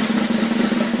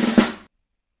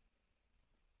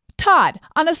 Todd,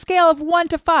 on a scale of 1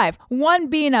 to 5, 1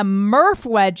 being a Murph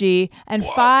wedgie and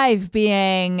 5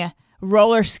 being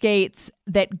roller skates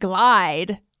that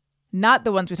glide, not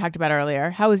the ones we talked about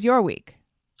earlier. How was your week?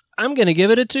 I'm going to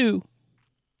give it a 2.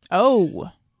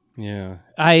 Oh. Yeah.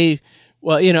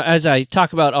 Well, as I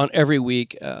talk about on every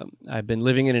week, I've been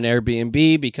living in an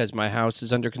Airbnb because my house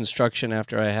is under construction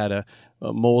after I had a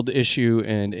mold issue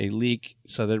and a leak,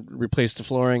 so they replaced the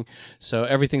flooring. So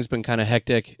everything's been kind of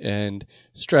hectic and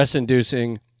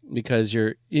stress-inducing because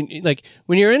when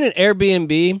you're in an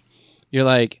Airbnb, you're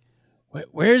like,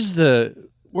 where's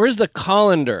the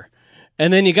colander?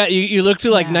 And then you look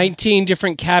through 19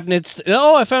 different cabinets.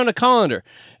 Oh, I found a colander.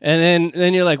 And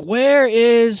then you're like, where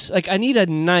is, I need a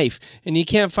knife. And you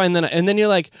can't find the knife. And then you're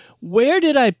like, where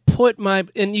did I put my,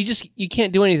 and you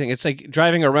can't do anything. It's like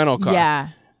driving a rental car. Yeah,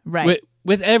 right.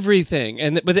 With everything.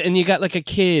 And you got like a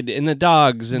kid and the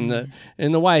dogs and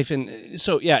the wife. And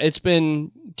so, yeah, it's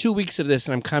been 2 weeks of this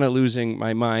and I'm kind of losing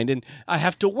my mind. And I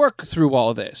have to work through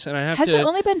all this. And Has it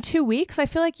only been 2 weeks? I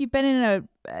feel like you've been in a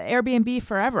Airbnb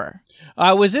forever.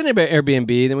 I was in an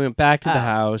Airbnb, then we went back to the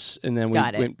house, and then we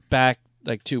went back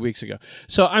 2 weeks ago.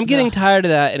 So I'm getting tired of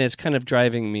that, and it's kind of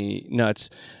driving me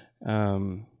nuts.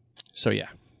 So yeah.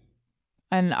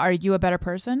 And are you a better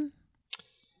person?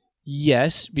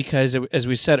 Yes, because as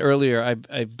we said earlier,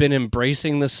 I've been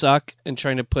embracing the suck and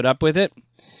trying to put up with it.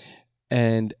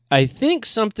 And I think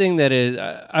something that is,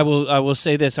 I will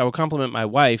say this, I will compliment my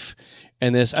wife,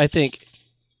 and this, I think,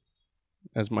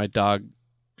 as my dog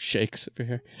shakes over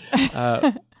here,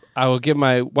 I will give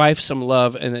my wife some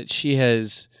love, and that she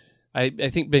has, I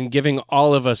think, been giving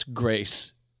all of us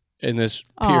grace in this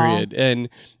period. Aww.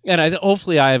 And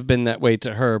hopefully I have been that way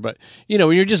to her. But,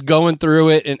 when you're just going through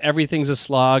it and everything's a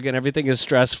slog and everything is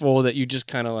stressful, that you just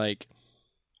kind of I'm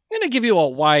going to give you a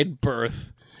wide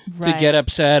berth to get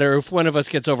upset, or if one of us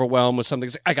gets overwhelmed with something,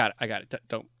 it's like, I got it.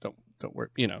 Don't worry,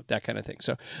 that kind of thing.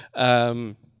 So,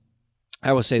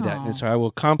 I will say that, and so I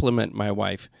will compliment my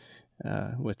wife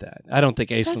with that. I don't think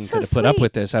Aislinn could have put up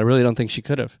with this. I really don't think she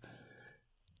could have.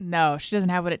 No, she doesn't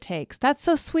have what it takes. That's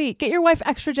so sweet. Get your wife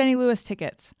extra Jenny Lewis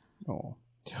tickets. Oh,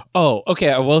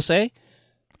 okay. I will say,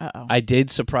 I did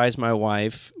surprise my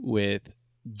wife with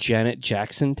Janet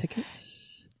Jackson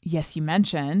tickets. Yes, you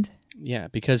mentioned. Yeah,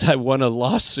 because I won a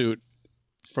lawsuit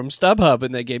from StubHub,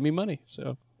 and they gave me money.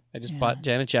 So I just bought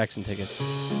Janet Jackson tickets.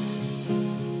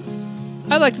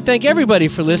 I'd like to thank everybody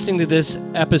for listening to this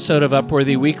episode of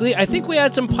Upworthy Weekly. I think we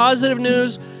had some positive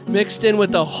news mixed in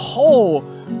with a whole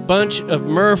bunch of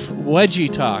Murph wedgie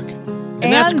talk. And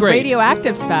that's great.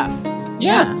 Radioactive stuff.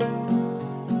 Yeah.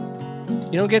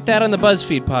 You don't get that on the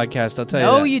BuzzFeed podcast, I'll tell you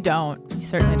that. No, you don't. You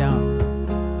certainly don't.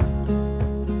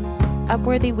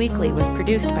 Upworthy Weekly was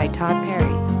produced by Todd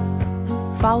Perry.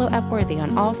 Follow Upworthy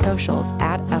on all socials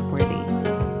at Upworthy.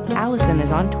 Allison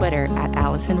is on Twitter at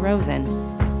Allison Rosen.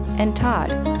 And Todd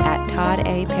at Todd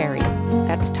A. Perry.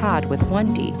 That's Todd with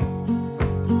 1 D.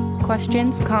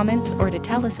 Questions, comments, or to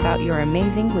tell us about your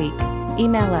amazing week,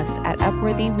 email us at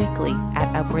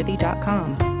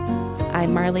upworthyweekly@upworthy.com.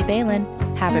 I'm Marley Balin.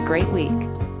 Have a great week.